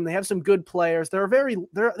nice team. They have some good players. They have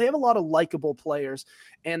a lot of likable players,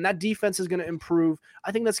 and that defense is going to improve.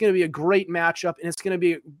 I think that's going to be a great matchup, and it's going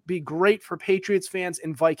to be great for Patriots fans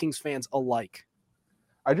and Vikings fans alike.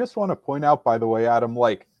 I just want to point out, by the way, Adam,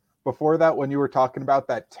 like before that, when you were talking about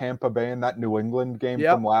that Tampa Bay and that New England game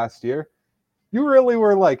from last year, you really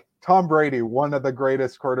were like, Tom Brady, one of the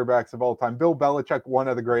greatest quarterbacks of all time. Bill Belichick, one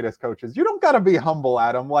of the greatest coaches. You don't got to be humble,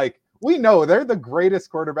 Adam. Like, we know they're the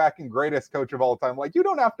greatest quarterback and greatest coach of all time. Like, you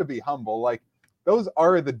don't have to be humble. Like, those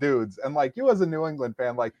are the dudes. And, like, you as a New England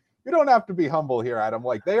fan, like, you don't have to be humble here, Adam.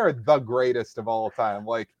 Like, they are the greatest of all time.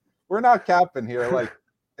 Like, we're not capping here. Like,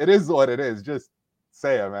 it is what it is. Just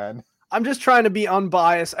say it, man. I'm just trying to be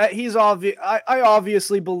unbiased. I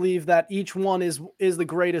obviously believe that each one is the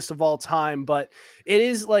greatest of all time, but it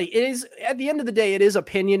is at the end of the day, it is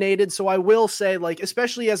opinionated. So I will say, like,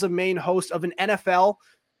 especially as a main host of an NFL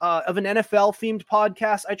themed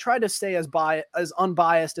podcast, I try to stay as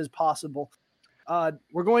unbiased as possible.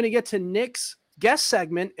 We're going to get to Nick's guest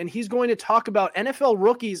segment, and he's going to talk about NFL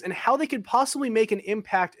rookies and how they could possibly make an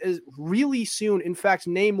impact really soon. In fact,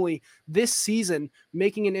 namely this season,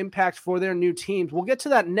 making an impact for their new teams. We'll get to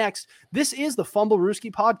that next. This is the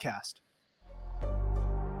Fumblerooski podcast.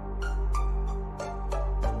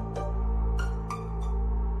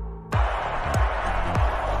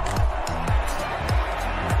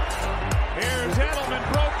 Here's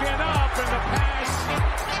Edelman broken up, and the pass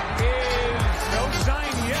is no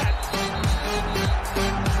sign yet.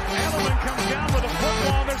 Comes down with a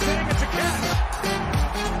football. They're saying it's a catch.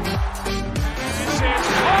 It's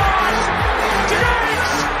caught.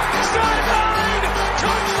 Diggs! Sideline!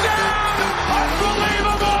 Touchdown!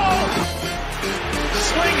 Unbelievable!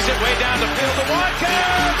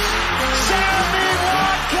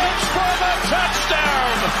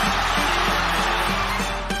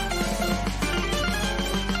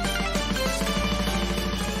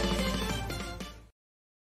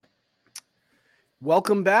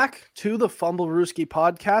 Welcome back to the Fumblerooski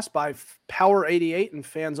podcast by Power 88 and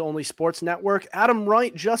Fans Only Sports Network. Adam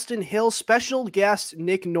Wright, Justin Hill, special guest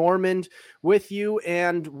Nick Noormand with you,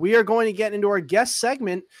 and we are going to get into our guest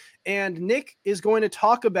segment, and Nick is going to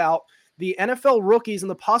talk about the NFL rookies and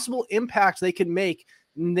the possible impact they can make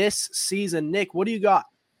in this season. Nick, what do you got?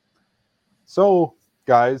 So,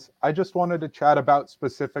 guys, I just wanted to chat about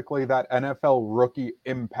specifically that NFL rookie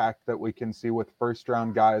impact that we can see with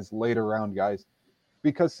first-round guys, later-round guys.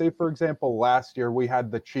 Because, say, for example, last year we had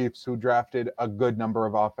the Chiefs who drafted a good number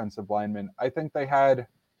of offensive linemen. I think they had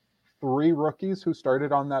 3 rookies who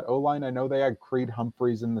started on that O-line. I know they had Creed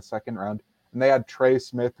Humphreys in the second round, and they had Trey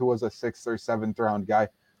Smith, who was a 6th or 7th round guy.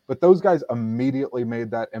 But those guys immediately made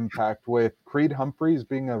that impact, with Creed Humphreys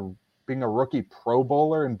being a rookie Pro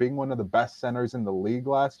Bowler and being one of the best centers in the league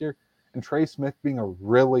last year, and Trey Smith being a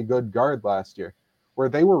really good guard last year, where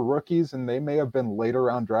they were rookies and they may have been later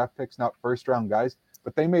round draft picks, not first round guys,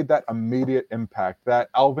 but they made that immediate impact, that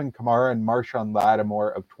Alvin Kamara and Marshawn Lattimore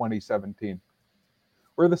of 2017,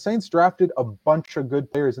 where the Saints drafted a bunch of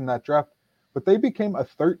good players in that draft, but they became a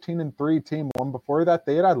 13-3 team. One before that,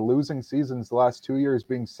 they had losing seasons the last 2 years,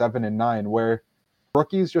 being 7-9, where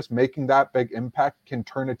rookies just making that big impact can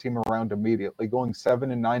turn a team around immediately. Going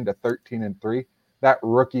 7-9 to 13-3, that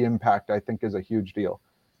rookie impact, I think, is a huge deal.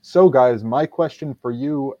 So, guys, my question for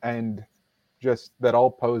you, and just that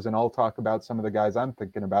I'll pose and I'll talk about some of the guys I'm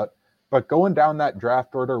thinking about, but going down that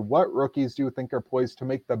draft order, what rookies do you think are poised to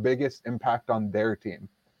make the biggest impact on their team?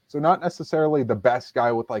 So not necessarily the best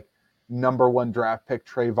guy with like number 1 draft pick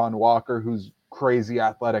Trayvon Walker, who's crazy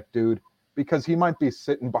athletic dude, because he might be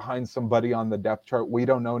sitting behind somebody on the depth chart. We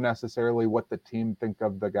don't know necessarily what the team think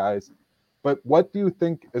of the guys. But what do you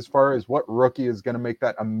think as far as what rookie is going to make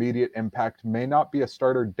that immediate impact? May not be a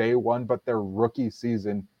starter day one, but their rookie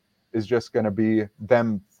season is just going to be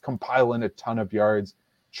them compiling a ton of yards,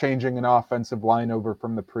 changing an offensive line over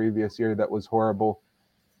from the previous year that was horrible.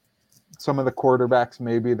 Some of the quarterbacks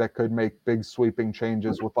maybe that could make big sweeping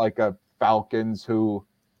changes with like a Falcons who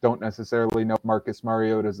don't necessarily know Marcus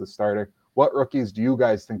Mariota is the starter. What rookies do you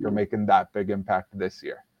guys think are making that big impact this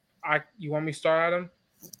year? You want me to start,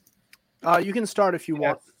 Adam? You can start if you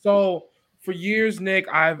want. So for years, Nick,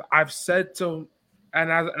 I've said to, and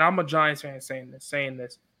I'm a Giants fan saying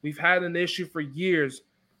this. We've had an issue for years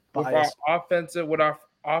with our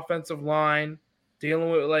offensive line, dealing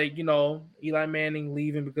with Eli Manning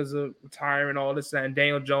leaving because of retirement, all this and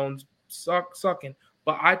Daniel Jones sucking.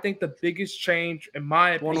 But I think the biggest change, in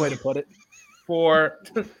my opinion, one way to put it,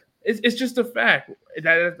 it's just a fact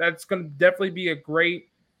that's going to definitely be a great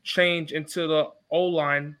change into the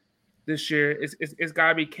O-line this year. It's got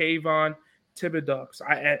to be Kayvon Thibodeau.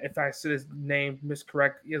 If I said his name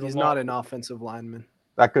miscorrect, he's not an offensive lineman.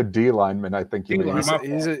 That good D lineman, I think.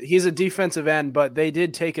 He's a defensive end, but they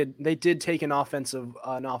did take an offensive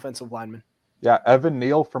lineman. Yeah, Evan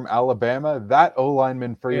Neal from Alabama. That O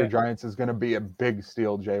lineman for your Giants is going to be a big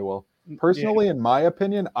steal, Jay Will. Personally, in my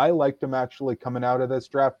opinion, I liked him actually coming out of this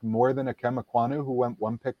draft more than Ikem Ekwonu, who went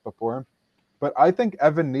 1 pick before him. But I think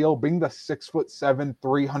Evan Neal, being the 6'7",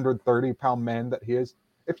 330-pound man that he is,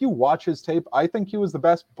 if you watch his tape, I think he was the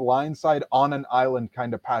best blindside on an island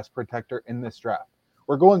kind of pass protector in this draft.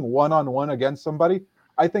 We're going one-on-one against somebody.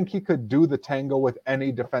 I think he could do the tango with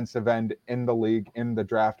any defensive end in the league, in the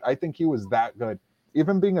draft. I think he was that good.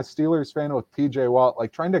 Even being a Steelers fan with P.J. Watt,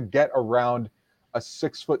 like trying to get around a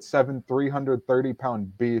 6'7",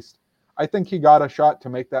 330-pound beast, I think he got a shot to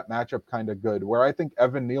make that matchup kind of good, where I think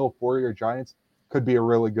Evan Neal for your Giants could be a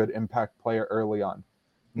really good impact player early on.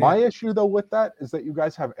 My issue, though, with that is that you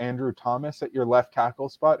guys have Andrew Thomas at your left tackle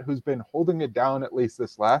spot, who's been holding it down at least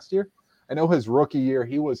this last year. I know his rookie year,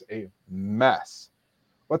 he was a mess.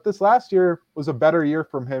 But this last year was a better year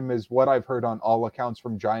from him, is what I've heard on all accounts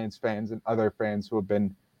from Giants fans and other fans who have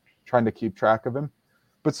been trying to keep track of him.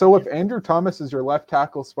 But so if Andrew Thomas is your left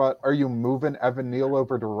tackle spot, are you moving Evan Neal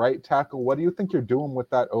over to right tackle? What do you think you're doing with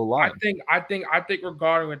that O-line? I think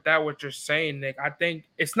regarding with that, what you're saying, Nick, I think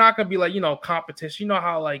it's not going to be like, competition. You know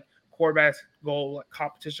how like quarterbacks go like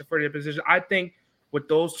competition for their position. I think with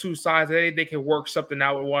those two sides, they can work something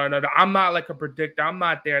out with one another. I'm not like a predictor. I'm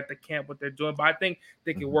not there at the camp what they're doing, but I think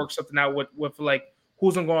they can work something out with like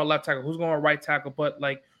who's going to go on left tackle, who's going on right tackle. But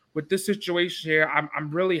like with this situation here, I'm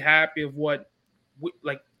really happy of what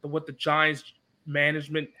the Giants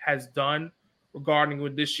management has done regarding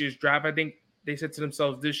with this year's draft. I think they said to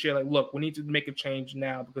themselves this year, like, look, we need to make a change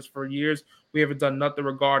now because for years we haven't done nothing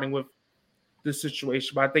regarding with this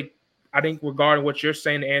situation. But I think regarding what you're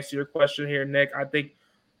saying, to answer your question here, Nick, I think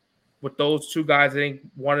with those two guys, I think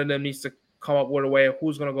one of them needs to come up with a way of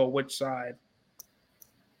who's going to go which side.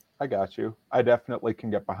 I got you. I definitely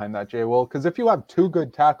can get behind that, Jay Will, because if you have two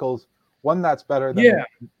good tackles, one that's better than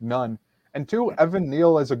none, and two, Evan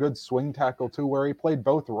Neal is a good swing tackle too, where he played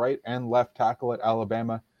both right and left tackle at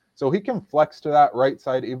Alabama. So he can flex to that right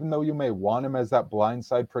side, even though you may want him as that blind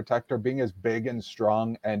side protector, being as big and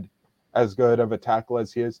strong and as good of a tackle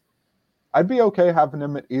as he is. I'd be okay having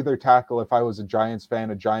him at either tackle if I was a Giants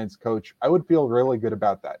fan, a Giants coach. I would feel really good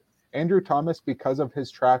about that. Andrew Thomas, because of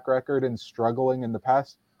his track record and struggling in the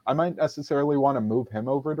past, I might necessarily want to move him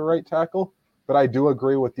over to right tackle, but I do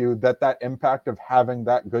agree with you that that impact of having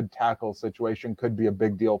that good tackle situation could be a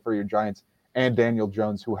big deal for your Giants and Daniel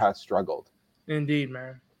Jones, who has struggled. Indeed,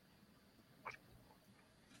 man.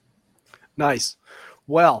 Nice.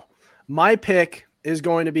 Well, my pick is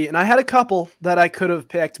going to be, and I had a couple that I could have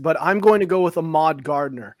picked, but I'm going to go with Ahmad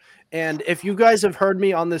Gardner. And if you guys have heard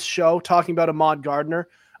me on this show talking about Ahmad Gardner,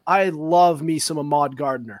 I love me some Ahmad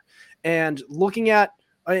Gardner. And looking at,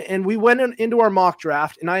 and we went into our mock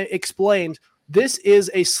draft, and I explained this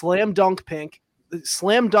is a slam dunk pick.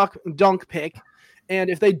 And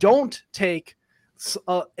if they don't take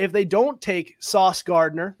Sauce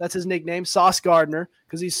Gardner, that's his nickname, Sauce Gardner,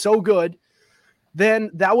 because he's so good,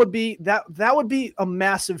 then that would be a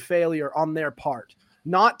massive failure on their part,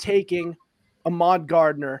 not taking Ahmad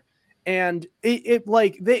Gardner. And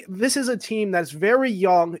this is a team that's very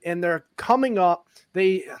young and they're coming up.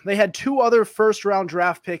 They had two other first round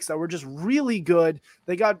draft picks that were just really good.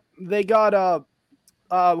 They got who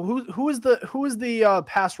is the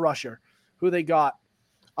pass rusher who they got?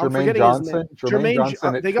 I'm forgetting his name. Jermaine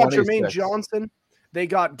Johnson. They got Jermaine Johnson. They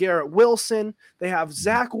got Garrett Wilson. They have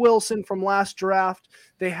Zach Wilson from last draft.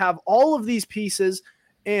 They have all of these pieces.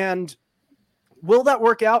 And will that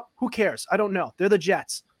work out? Who cares? I don't know. They're the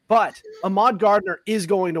Jets. But Ahmad Gardner is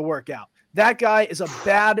going to work out. That guy is a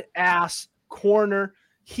badass corner.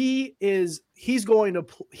 That kid is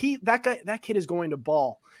going to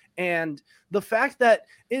ball. And the fact that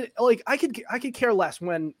I could care less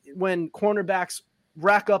when cornerbacks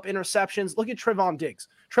rack up interceptions. Look at Trevon Diggs.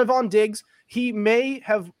 Trevon Diggs, he may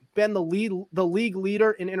have been the league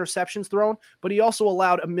leader in interceptions thrown, but he also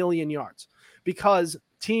allowed 1 million yards because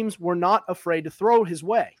teams were not afraid to throw his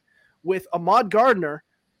way. With Ahmad Gardner,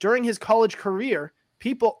 during his college career,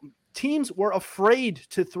 teams were afraid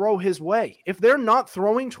to throw his way. If they're not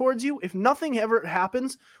throwing towards you, if nothing ever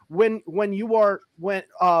happens when you are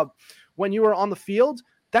on the field,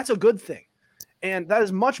 that's a good thing. And that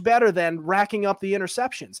is much better than racking up the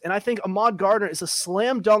interceptions. And I think Ahmad Gardner is a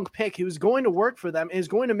slam dunk pick who's going to work for them and is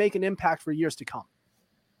going to make an impact for years to come.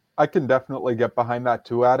 I can definitely get behind that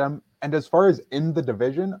too, Adam. And as far as in the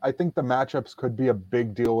division, I think the matchups could be a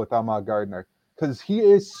big deal with Ahmad Gardner because he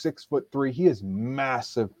is 6'3". He is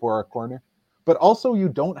massive for a corner. But also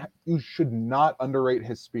you should not underrate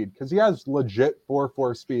his speed because he has legit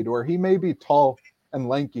 4.4 speed where he may be tall and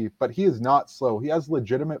lanky, but he is not slow. He has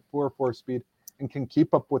legitimate 4.4 speed and can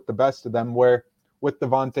keep up with the best of them, where with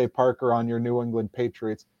Devontae Parker on your New England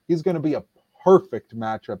Patriots, he's going to be a perfect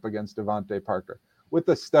matchup against Devontae Parker. With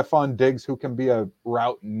the Stephon Diggs, who can be a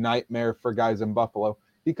route nightmare for guys in Buffalo,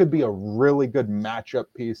 he could be a really good matchup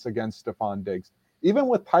piece against Stephon Diggs. Even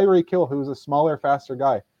with Tyreek Hill, who's a smaller, faster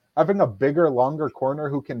guy, having a bigger, longer corner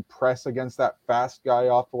who can press against that fast guy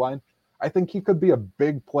off the line, I think he could be a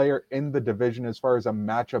big player in the division as far as a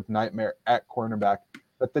matchup nightmare at cornerback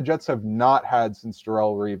that the Jets have not had since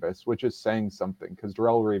Darrelle Revis, which is saying something because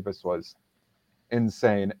Darrelle Revis was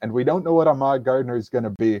insane. And we don't know what Ahmad Gardner is going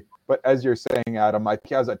to be, but as you're saying, Adam, I think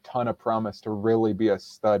he has a ton of promise to really be a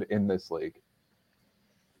stud in this league.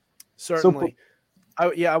 Certainly.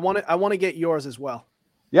 I want to get yours as well.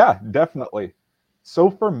 Yeah, definitely.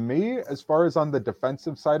 So for me, as far as on the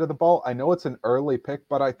defensive side of the ball, I know it's an early pick,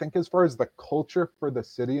 but I think as far as the culture for the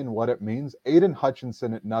city and what it means, Aiden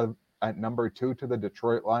Hutchinson at number 2 to the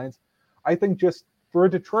Detroit Lions. I think just for a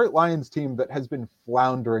Detroit Lions team that has been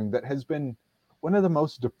floundering, that has been one of the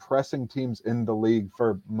most depressing teams in the league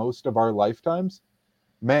for most of our lifetimes,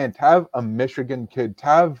 man, to have a Michigan kid, to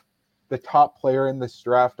have the top player in this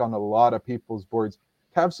draft on a lot of people's boards,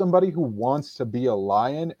 to have somebody who wants to be a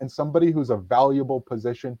Lion and somebody who's a valuable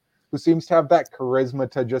position, who seems to have that charisma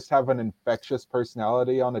to just have an infectious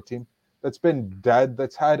personality on a team that's been dead,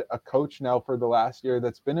 that's had a coach now for the last year,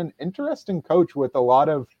 that's been an interesting coach with a lot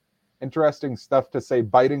of interesting stuff to say,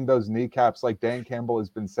 biting those kneecaps like Dan Campbell has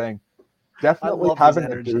been saying. Definitely having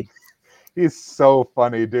a dude. He's so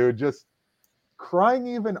funny, dude. Just crying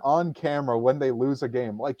even on camera when they lose a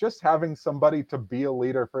game. Like just having somebody to be a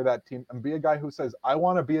leader for that team and be a guy who says, I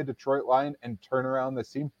want to be a Detroit Lion and turn around this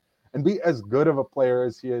team and be as good of a player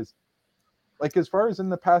as he is. Like as far as in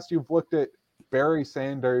the past, you've looked at Barry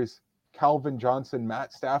Sanders Calvin Johnson,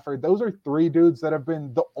 Matt Stafford. Those are three dudes that have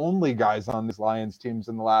been the only guys on these Lions teams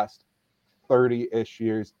in the last 30-ish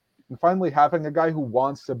years. And finally, having a guy who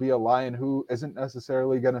wants to be a Lion, who isn't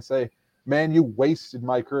necessarily going to say, man, you wasted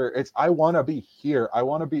my career. It's, I want to be here. I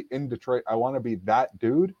want to be in Detroit. I want to be that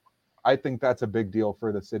dude. I think that's a big deal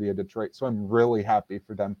for the city of Detroit. So I'm really happy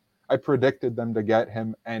for them. I predicted them to get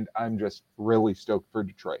him, and I'm just really stoked for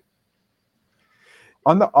Detroit.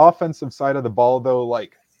 On the offensive side of the ball, though,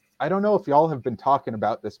 like, I don't know if y'all have been talking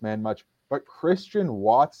about this man much, but Christian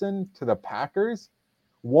Watson to the Packers,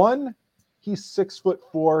 one, he's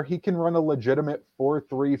 6'4". He can run a legitimate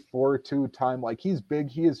 4.3, 4.2 time. Like, he's big,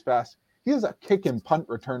 he is fast. He is a kick and punt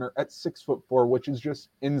returner at 6'4", which is just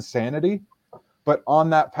insanity. But on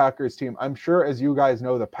that Packers team, I'm sure, as you guys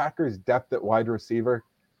know, the Packers' depth at wide receiver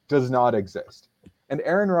does not exist. And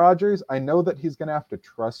Aaron Rodgers, I know that he's going to have to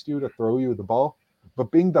trust you to throw you the ball,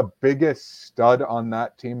 but being the biggest stud on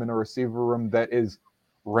that team in a receiver room that is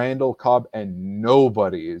Randall Cobb and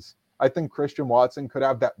nobody's, I think Christian Watson could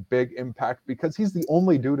have that big impact because he's the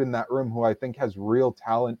only dude in that room who I think has real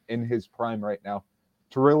talent in his prime right now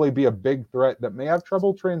to really be a big threat that may have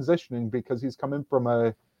trouble transitioning because he's coming from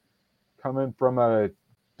a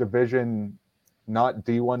division, not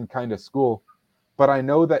D1 kind of school. But I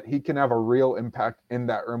know that he can have a real impact in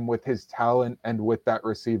that room with his talent and with that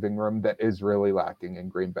receiving room that is really lacking in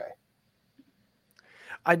Green Bay.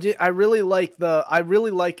 I really like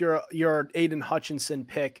your Aiden Hutchinson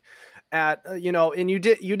pick at, and you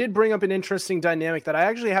did bring up an interesting dynamic that I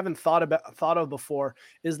actually haven't thought of before,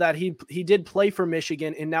 is that he did play for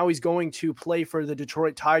Michigan and now he's going to play for the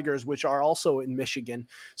Detroit Tigers, which are also in Michigan.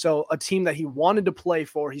 So a team that he wanted to play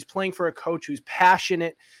for. He's playing for a coach who's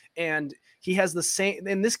passionate, and he has the same,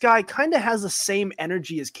 and this guy kind of has the same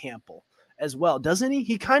energy as Campbell as well, doesn't he?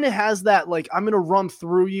 He kind of has that, like, I'm going to run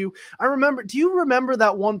through you. Do you remember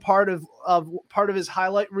that one part of his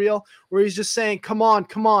highlight reel where he's just saying, come on.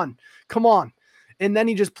 And then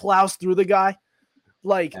he just plows through the guy.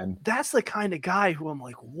 Like, that's the kind of guy who I'm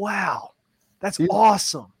like, wow, that's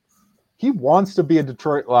awesome. He wants to be a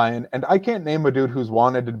Detroit Lion, and I can't name a dude who's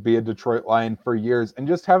wanted to be a Detroit Lion for years. And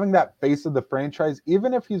just having that face of the franchise,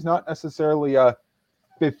 even if he's not necessarily a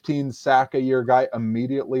 15 sack a year guy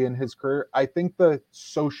immediately in his career, I think the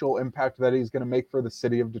social impact that he's going to make for the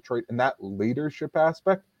city of Detroit and that leadership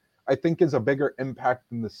aspect, I think is a bigger impact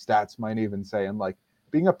than the stats might even say. And like,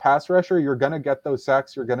 being a pass rusher, you're going to get those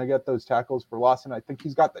sacks, you're going to get those tackles for loss. And I think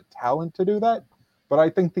he's got the talent to do that. But I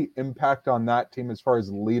think the impact on that team as far as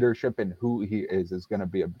leadership and who he is going to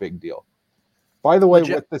be a big deal. By the way,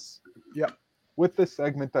 with this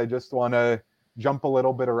segment, I just want to jump a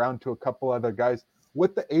little bit around to a couple other guys.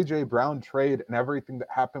 With the A.J. Brown trade and everything that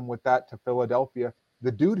happened with that to Philadelphia,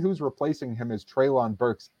 the dude who's replacing him is Treylon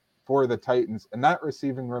Burks for the Titans. And that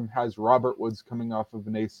receiving room has Robert Woods coming off of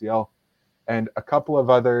an ACL and a couple of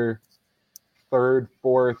other third,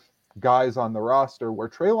 fourth guys on the roster where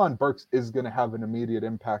Treylon Burks is going to have an immediate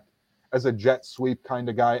impact as a jet sweep kind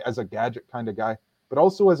of guy, as a gadget kind of guy, but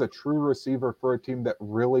also as a true receiver for a team that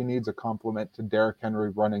really needs a complement to Derrick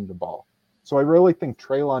Henry running the ball. So I really think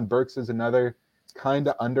Treylon Burks is another kind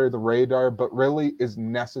of under the radar, but really is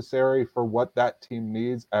necessary for what that team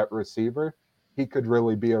needs at receiver. He could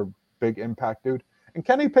really be a big impact dude. And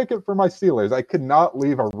Kenny Pickett for my Steelers. I could not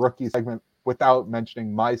leave a rookie segment without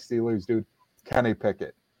mentioning my Steelers dude, Kenny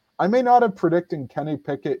Pickett. I may not have predicted Kenny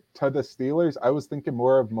Pickett to the Steelers. I was thinking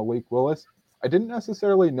more of Malik Willis. I didn't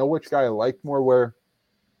necessarily know which guy I liked more, where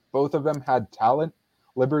both of them had talent.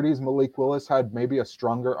 Liberty's Malik Willis had maybe a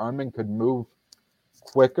stronger arm and could move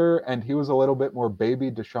quicker, and he was a little bit more baby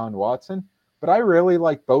Deshaun Watson. But I really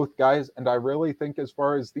like both guys, and I really think as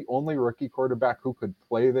far as the only rookie quarterback who could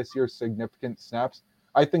play this year significant snaps,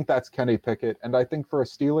 I think that's Kenny Pickett. And I think for a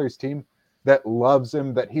Steelers team that loves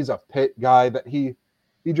him, that he's a Pitt guy, that he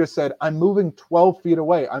just said, I'm moving 12 feet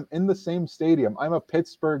away. I'm in the same stadium. I'm a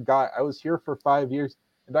Pittsburgh guy. I was here for 5 years,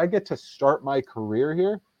 and I get to start my career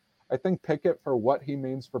here. I think Pickett, for what he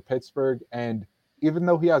means for Pittsburgh, and even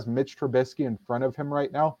though he has Mitch Trubisky in front of him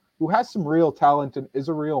right now, who has some real talent and is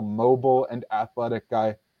a real mobile and athletic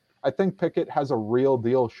guy, I think Pickett has a real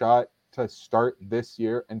deal shot to start this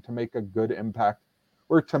year and to make a good impact.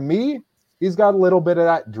 Where to me, he's got a little bit of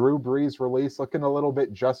that Drew Brees release, looking a little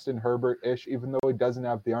bit Justin Herbert-ish, even though he doesn't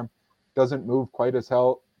have the arm, doesn't move quite as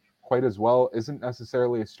well, isn't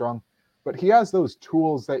necessarily as strong. But he has those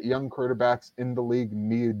tools that young quarterbacks in the league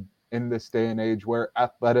need in this day and age, where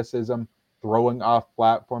athleticism, throwing off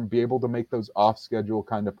platform, be able to make those off-schedule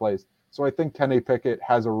kind of plays. So I think Kenny Pickett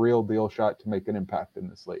has a real deal shot to make an impact in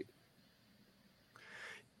this league.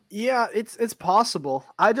 Yeah, it's possible.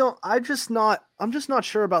 I'm just not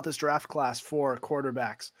sure about this draft class for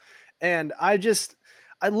quarterbacks. And I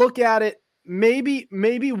look at it,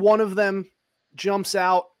 maybe one of them jumps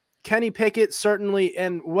out. Kenny Pickett certainly,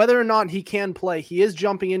 and whether or not he can play, he is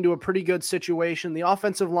jumping into a pretty good situation. The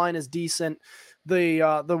offensive line is decent.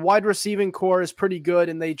 The wide receiving core is pretty good,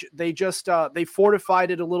 and they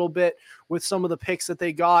fortified it a little bit with some of the picks that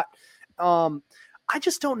they got. I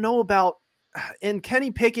just don't know about, and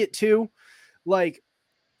Kenny Pickett too. Like,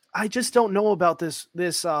 I just don't know about this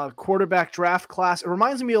quarterback draft class. It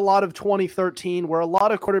reminds me a lot of 2013, where a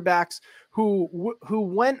lot of quarterbacks who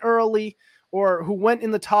went early or who went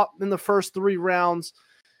in the first 3 rounds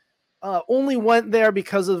only went there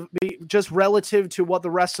because of just relative to what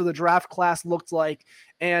the rest of the draft class looked like.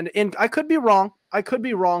 And I could be wrong,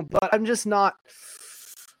 but I'm just not.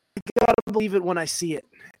 I gotta believe it when I see it.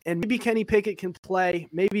 And maybe Kenny Pickett can play,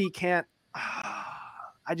 maybe he can't.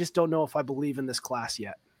 I just don't know if I believe in this class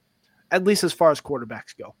yet, at least as far as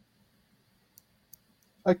quarterbacks go.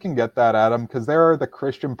 I can get that, Adam, because there are the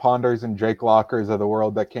Christian Ponders and Jake Lockers of the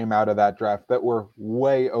world that came out of that draft that were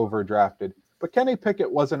way overdrafted. But Kenny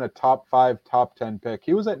Pickett wasn't a top 5, top 10 pick.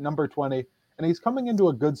 He was at number 20, and he's coming into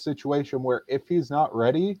a good situation where if he's not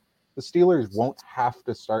ready, the Steelers won't have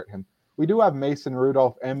to start him. We do have Mason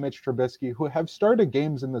Rudolph and Mitch Trubisky who have started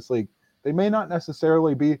games in this league. They may not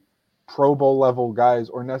necessarily be Pro Bowl level guys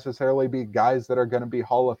or necessarily be guys that are going to be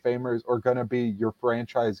Hall of Famers or going to be your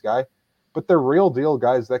franchise guy, but they're real deal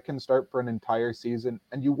guys that can start for an entire season,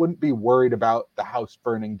 and you wouldn't be worried about the house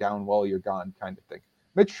burning down while you're gone kind of thing.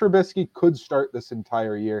 Mitch Trubisky could start this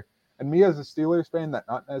entire year, and me as a Steelers fan,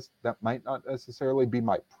 that might not necessarily be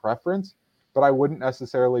my preference, but I wouldn't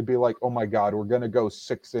necessarily be like, oh my God, we're going to go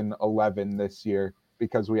 6-11 this year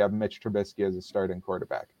because we have Mitch Trubisky as a starting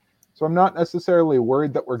quarterback. So I'm not necessarily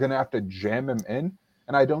worried that we're going to have to jam him in.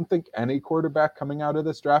 And I don't think any quarterback coming out of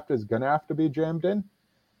this draft is going to have to be jammed in.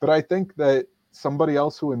 But I think that somebody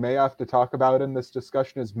else who we may have to talk about in this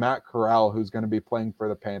discussion is Matt Corral, who's going to be playing for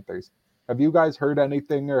the Panthers. Have you guys heard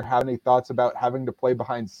anything or have any thoughts about having to play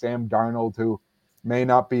behind Sam Darnold, who may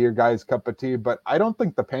not be your guys' cup of tea? But I don't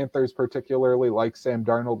think the Panthers particularly like Sam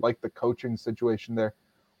Darnold, like the coaching situation there,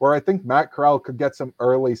 where I think Matt Corral could get some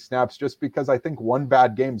early snaps just because I think one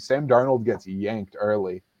bad game, Sam Darnold gets yanked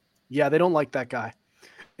early. Yeah, they don't like that guy.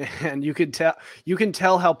 And you can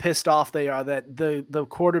tell how pissed off they are that the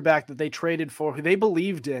quarterback that they traded for, who they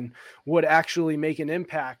believed in, would actually make an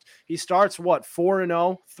impact. He starts 4-0,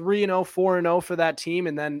 3-0, 4-0 for that team,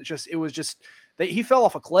 and then he fell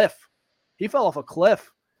off a cliff. He fell off a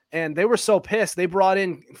cliff. And they were so pissed. They brought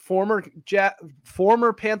in former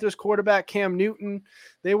Panthers quarterback Cam Newton.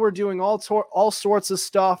 They were doing all sorts of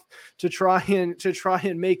stuff to try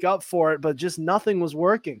and make up for it, but just nothing was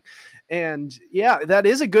working. And yeah, that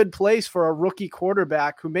is a good place for a rookie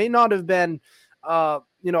quarterback who may not have been,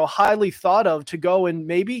 highly thought of to go and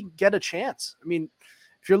maybe get a chance. I mean,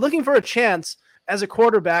 if you're looking for a chance as a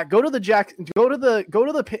quarterback, go to the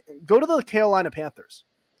Carolina Panthers.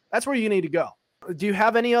 That's where you need to go. Do you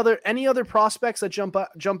have any other prospects that jump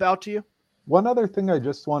out to you? One other thing I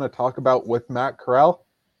just want to talk about with Matt Corral,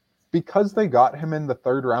 because they got him in the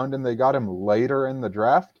 3rd round and they got him later in the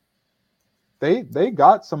draft, they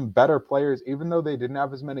got some better players, even though they didn't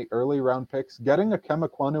have as many early round picks. Getting Ikem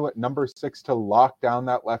Ekwonu at number 6 to lock down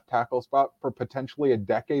that left tackle spot for potentially a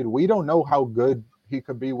decade, we don't know how good he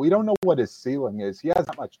could be. We don't know what his ceiling is. He has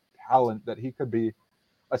that much talent that he could be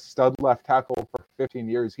a stud left tackle for 15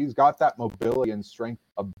 years. He's got that mobility and strength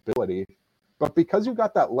ability. But because you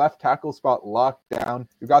got that left tackle spot locked down,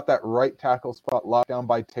 you got that right tackle spot locked down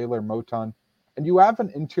by Taylor Moton, and you have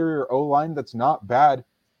an interior O-line that's not bad,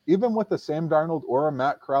 even with a Sam Darnold or a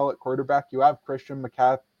Matt Corral at quarterback, you have Christian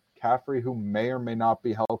McCaffrey, who may or may not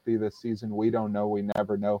be healthy this season. We don't know. We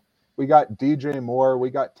never know. We got DJ Moore. We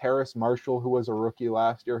got Terrace Marshall, who was a rookie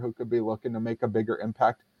last year, who could be looking to make a bigger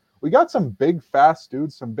impact. We got some big, fast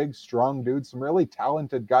dudes, some big, strong dudes, some really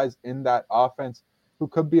talented guys in that offense who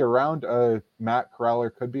could be around Matt Corral or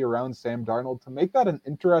could be around Sam Darnold to make that an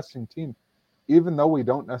interesting team, even though we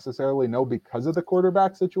don't necessarily know because of the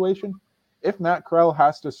quarterback situation. If Matt Corral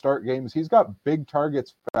has to start games, he's got big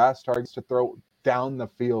targets, fast targets to throw down the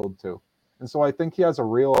field to. And so I think he has a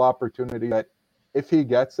real opportunity that if he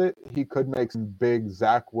gets it, he could make some big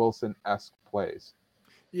Zach Wilson-esque plays.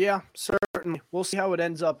 Yeah, certainly. We'll see how it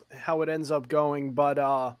ends up going, but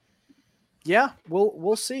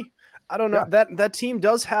we'll see. I don't know. Yeah. That team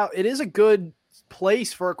does have, it is a good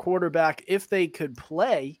place for a quarterback if they could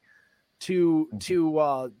play to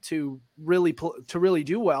really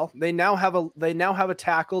do well. They now have a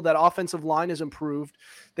tackle. That offensive line is improved.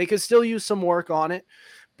 They could still use some work on it,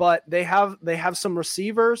 but they have some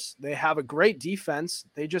receivers. They have a great defense.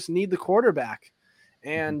 They just need the quarterback.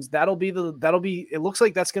 And it looks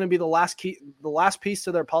like that's going to be the last piece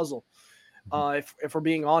to their puzzle, if we're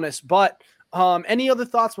being honest. But any other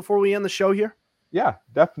thoughts before we end the show here? Yeah,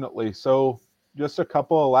 definitely. So just a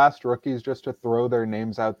couple of last rookies just to throw their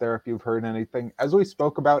names out there if you've heard anything. As we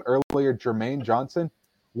spoke about earlier, Jermaine Johnson,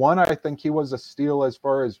 one, I think he was a steal as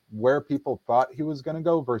far as where people thought he was going to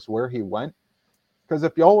go versus where he went. Because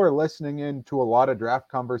if y'all were listening in to a lot of draft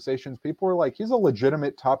conversations, people were like, he's a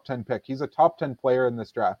legitimate top 10 pick. He's a top 10 player in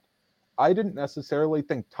this draft. I didn't necessarily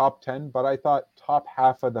think top 10, but I thought top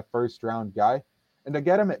half of the first round guy. And to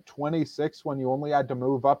get him at 26 when you only had to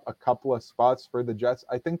move up a couple of spots for the Jets,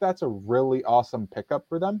 I think that's a really awesome pickup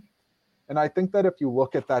for them. And I think that if you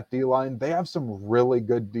look at that D-line, they have some really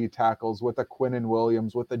good D tackles with a Quinnen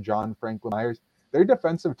Williams, with a John Franklin Myers. Their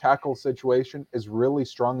defensive tackle situation is really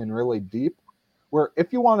strong and really deep, where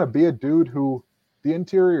if you want to be a dude who the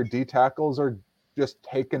interior D tackles are just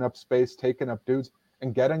taking up space, taking up dudes,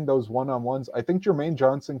 and getting those one-on-ones, I think Jermaine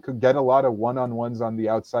Johnson could get a lot of one-on-ones on the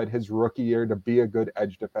outside his rookie year to be a good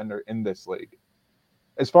edge defender in this league.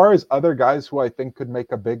 As far as other guys who I think could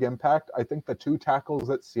make a big impact, I think the 2 tackles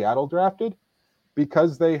that Seattle drafted,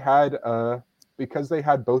 because they had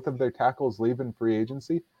both of their tackles leave in free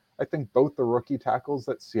agency, I think both the rookie tackles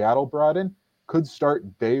that Seattle brought in could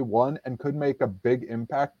start day one and could make a big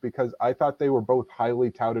impact because I thought they were both highly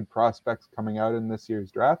touted prospects coming out in this year's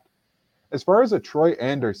draft. As far as a Troy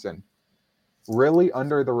Anderson, really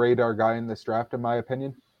under the radar guy in this draft, in my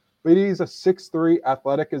opinion, but he's a 6'3",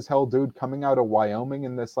 athletic as hell dude coming out of Wyoming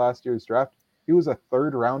in this last year's draft. He was a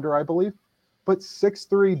 3rd rounder, I believe, but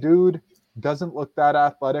 6'3" dude doesn't look that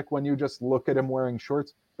athletic when you just look at him wearing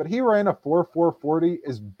shorts, but he ran a 4.4 40,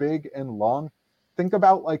 is big and long. Think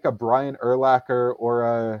about like a Brian Urlacher or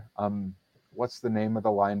a, what's the name of the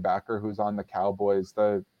linebacker who's on the Cowboys?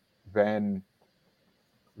 The Van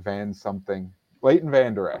something. Leighton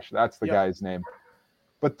Vander Esch, that's the guy's name.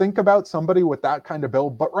 But think about somebody with that kind of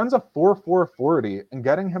build, but runs a 4.4 40, and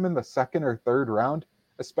getting him in the 2nd or 3rd round,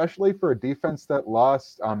 especially for a defense that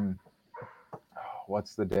lost,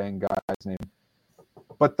 what's the dang guy's name?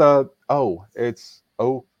 But it's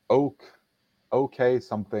okay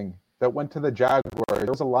something. That went to the Jaguars. There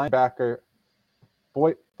was a linebacker,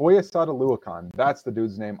 Foyesade Luakon. That's the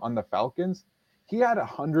dude's name on the Falcons. He had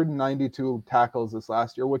 192 tackles this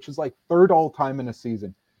last year, which is like 3rd all time in a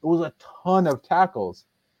season. It was a ton of tackles.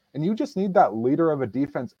 And you just need that leader of a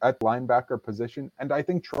defense at linebacker position. And I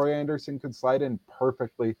think Troy Anderson could slide in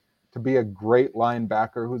perfectly to be a great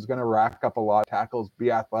linebacker who's going to rack up a lot of tackles,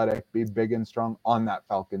 be athletic, be big and strong on that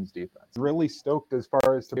Falcons defense. Really stoked as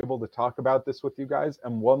far as to be able to talk about this with you guys.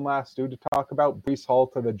 And one last dude to talk about, Breece Hall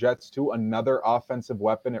to the Jets too, another offensive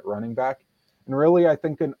weapon at running back. And really, I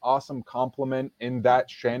think an awesome complement in that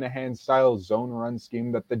Shanahan-style zone run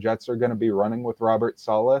scheme that the Jets are going to be running with Robert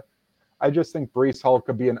Saleh. I just think Breece Hall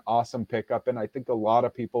could be an awesome pickup, and I think a lot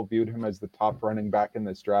of people viewed him as the top running back in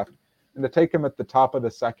this draft. And to take him at the top of the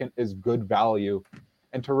 2nd is good value.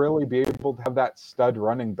 And to really be able to have that stud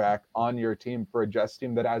running back on your team for a Jets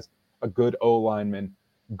team that has a good O-lineman,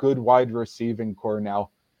 good wide receiving core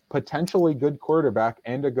now, potentially good quarterback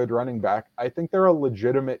and a good running back, I think they're a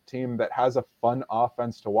legitimate team that has a fun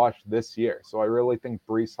offense to watch this year. So I really think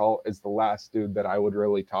Breece Hall is the last dude that I would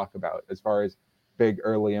really talk about as far as big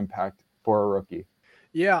early impact for a rookie.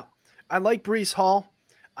 Yeah, I like Breece Hall.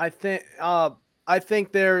 I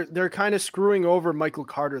think they're kind of screwing over Michael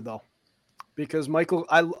Carter though, because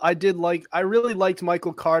I really liked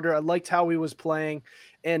Michael Carter. I liked how he was playing,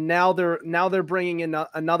 and now they're bringing in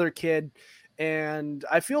another kid, and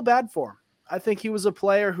I feel bad for him. I think he was a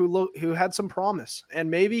player who had some promise,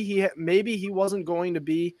 and maybe he wasn't going to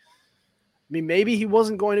be. Maybe he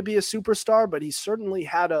wasn't going to be a superstar, but he certainly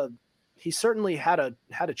had a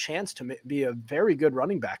chance to be a very good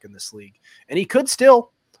running back in this league, and he could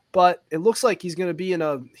still. But it looks like he's going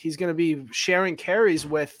to be sharing carries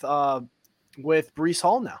with Breece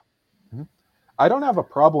Hall now. I don't have a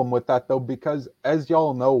problem with that though, because as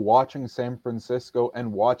y'all know, watching San Francisco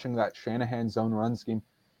and watching that Shanahan zone run scheme,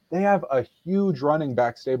 they have a huge running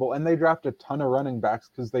back stable and they draft a ton of running backs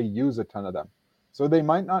because they use a ton of them. So they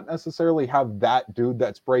might not necessarily have that dude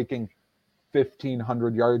that's breaking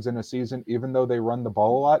 1,500 yards in a season, even though they run the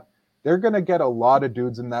ball a lot. They're going to get a lot of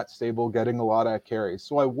dudes in that stable getting a lot of carries.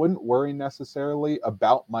 So I wouldn't worry necessarily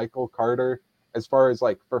about Michael Carter as far as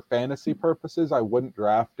like for fantasy purposes. I wouldn't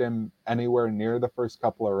draft him anywhere near the first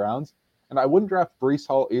couple of rounds. And I wouldn't draft Breece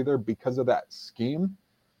Hall either because of that scheme.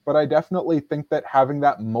 But I definitely think that having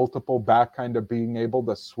that multiple back kind of being able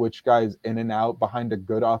to switch guys in and out behind a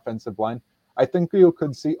good offensive line, I think you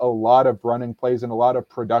could see a lot of running plays and a lot of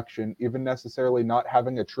production, even necessarily not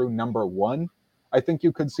having a true number one. I think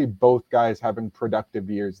you could see both guys having productive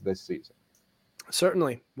years this season.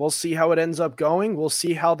 Certainly. We'll see how it ends up going. We'll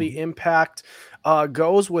see how the impact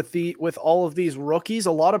goes with all of these rookies.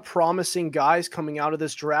 A lot of promising guys coming out of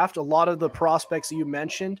this draft. A lot of the prospects you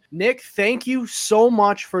mentioned. Nick, thank you so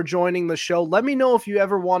much for joining the show. Let me know if you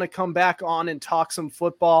ever want to come back on and talk some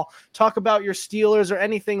football, talk about your Steelers or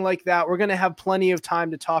anything like that. We're going to have plenty of time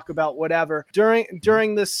to talk about whatever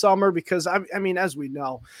during this summer, because I mean, as we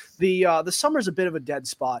know, the summer's a bit of a dead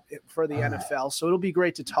spot for the NFL. So it'll be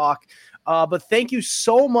great to talk. But thank you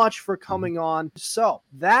so much for coming on. So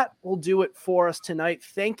that will do it for us tonight.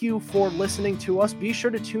 Thank you for listening to us. Be sure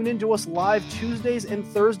to tune in to us live Tuesdays and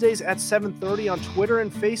Thursdays at 7:30 on Twitter and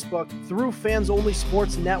Facebook through Fans Only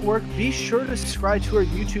Sports Network. Be sure to subscribe to our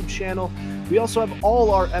YouTube channel. We also have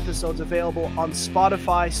all our episodes available on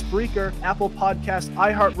Spotify, Spreaker, Apple Podcasts,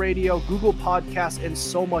 iHeartRadio, Google Podcasts, and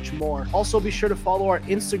so much more. Also, be sure to follow our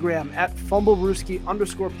Instagram at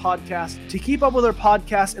Fumblerooski_podcast to keep up with our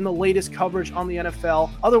podcast and the latest coverage on the NFL.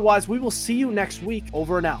 Otherwise, we will see you next week.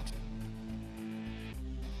 Over and out.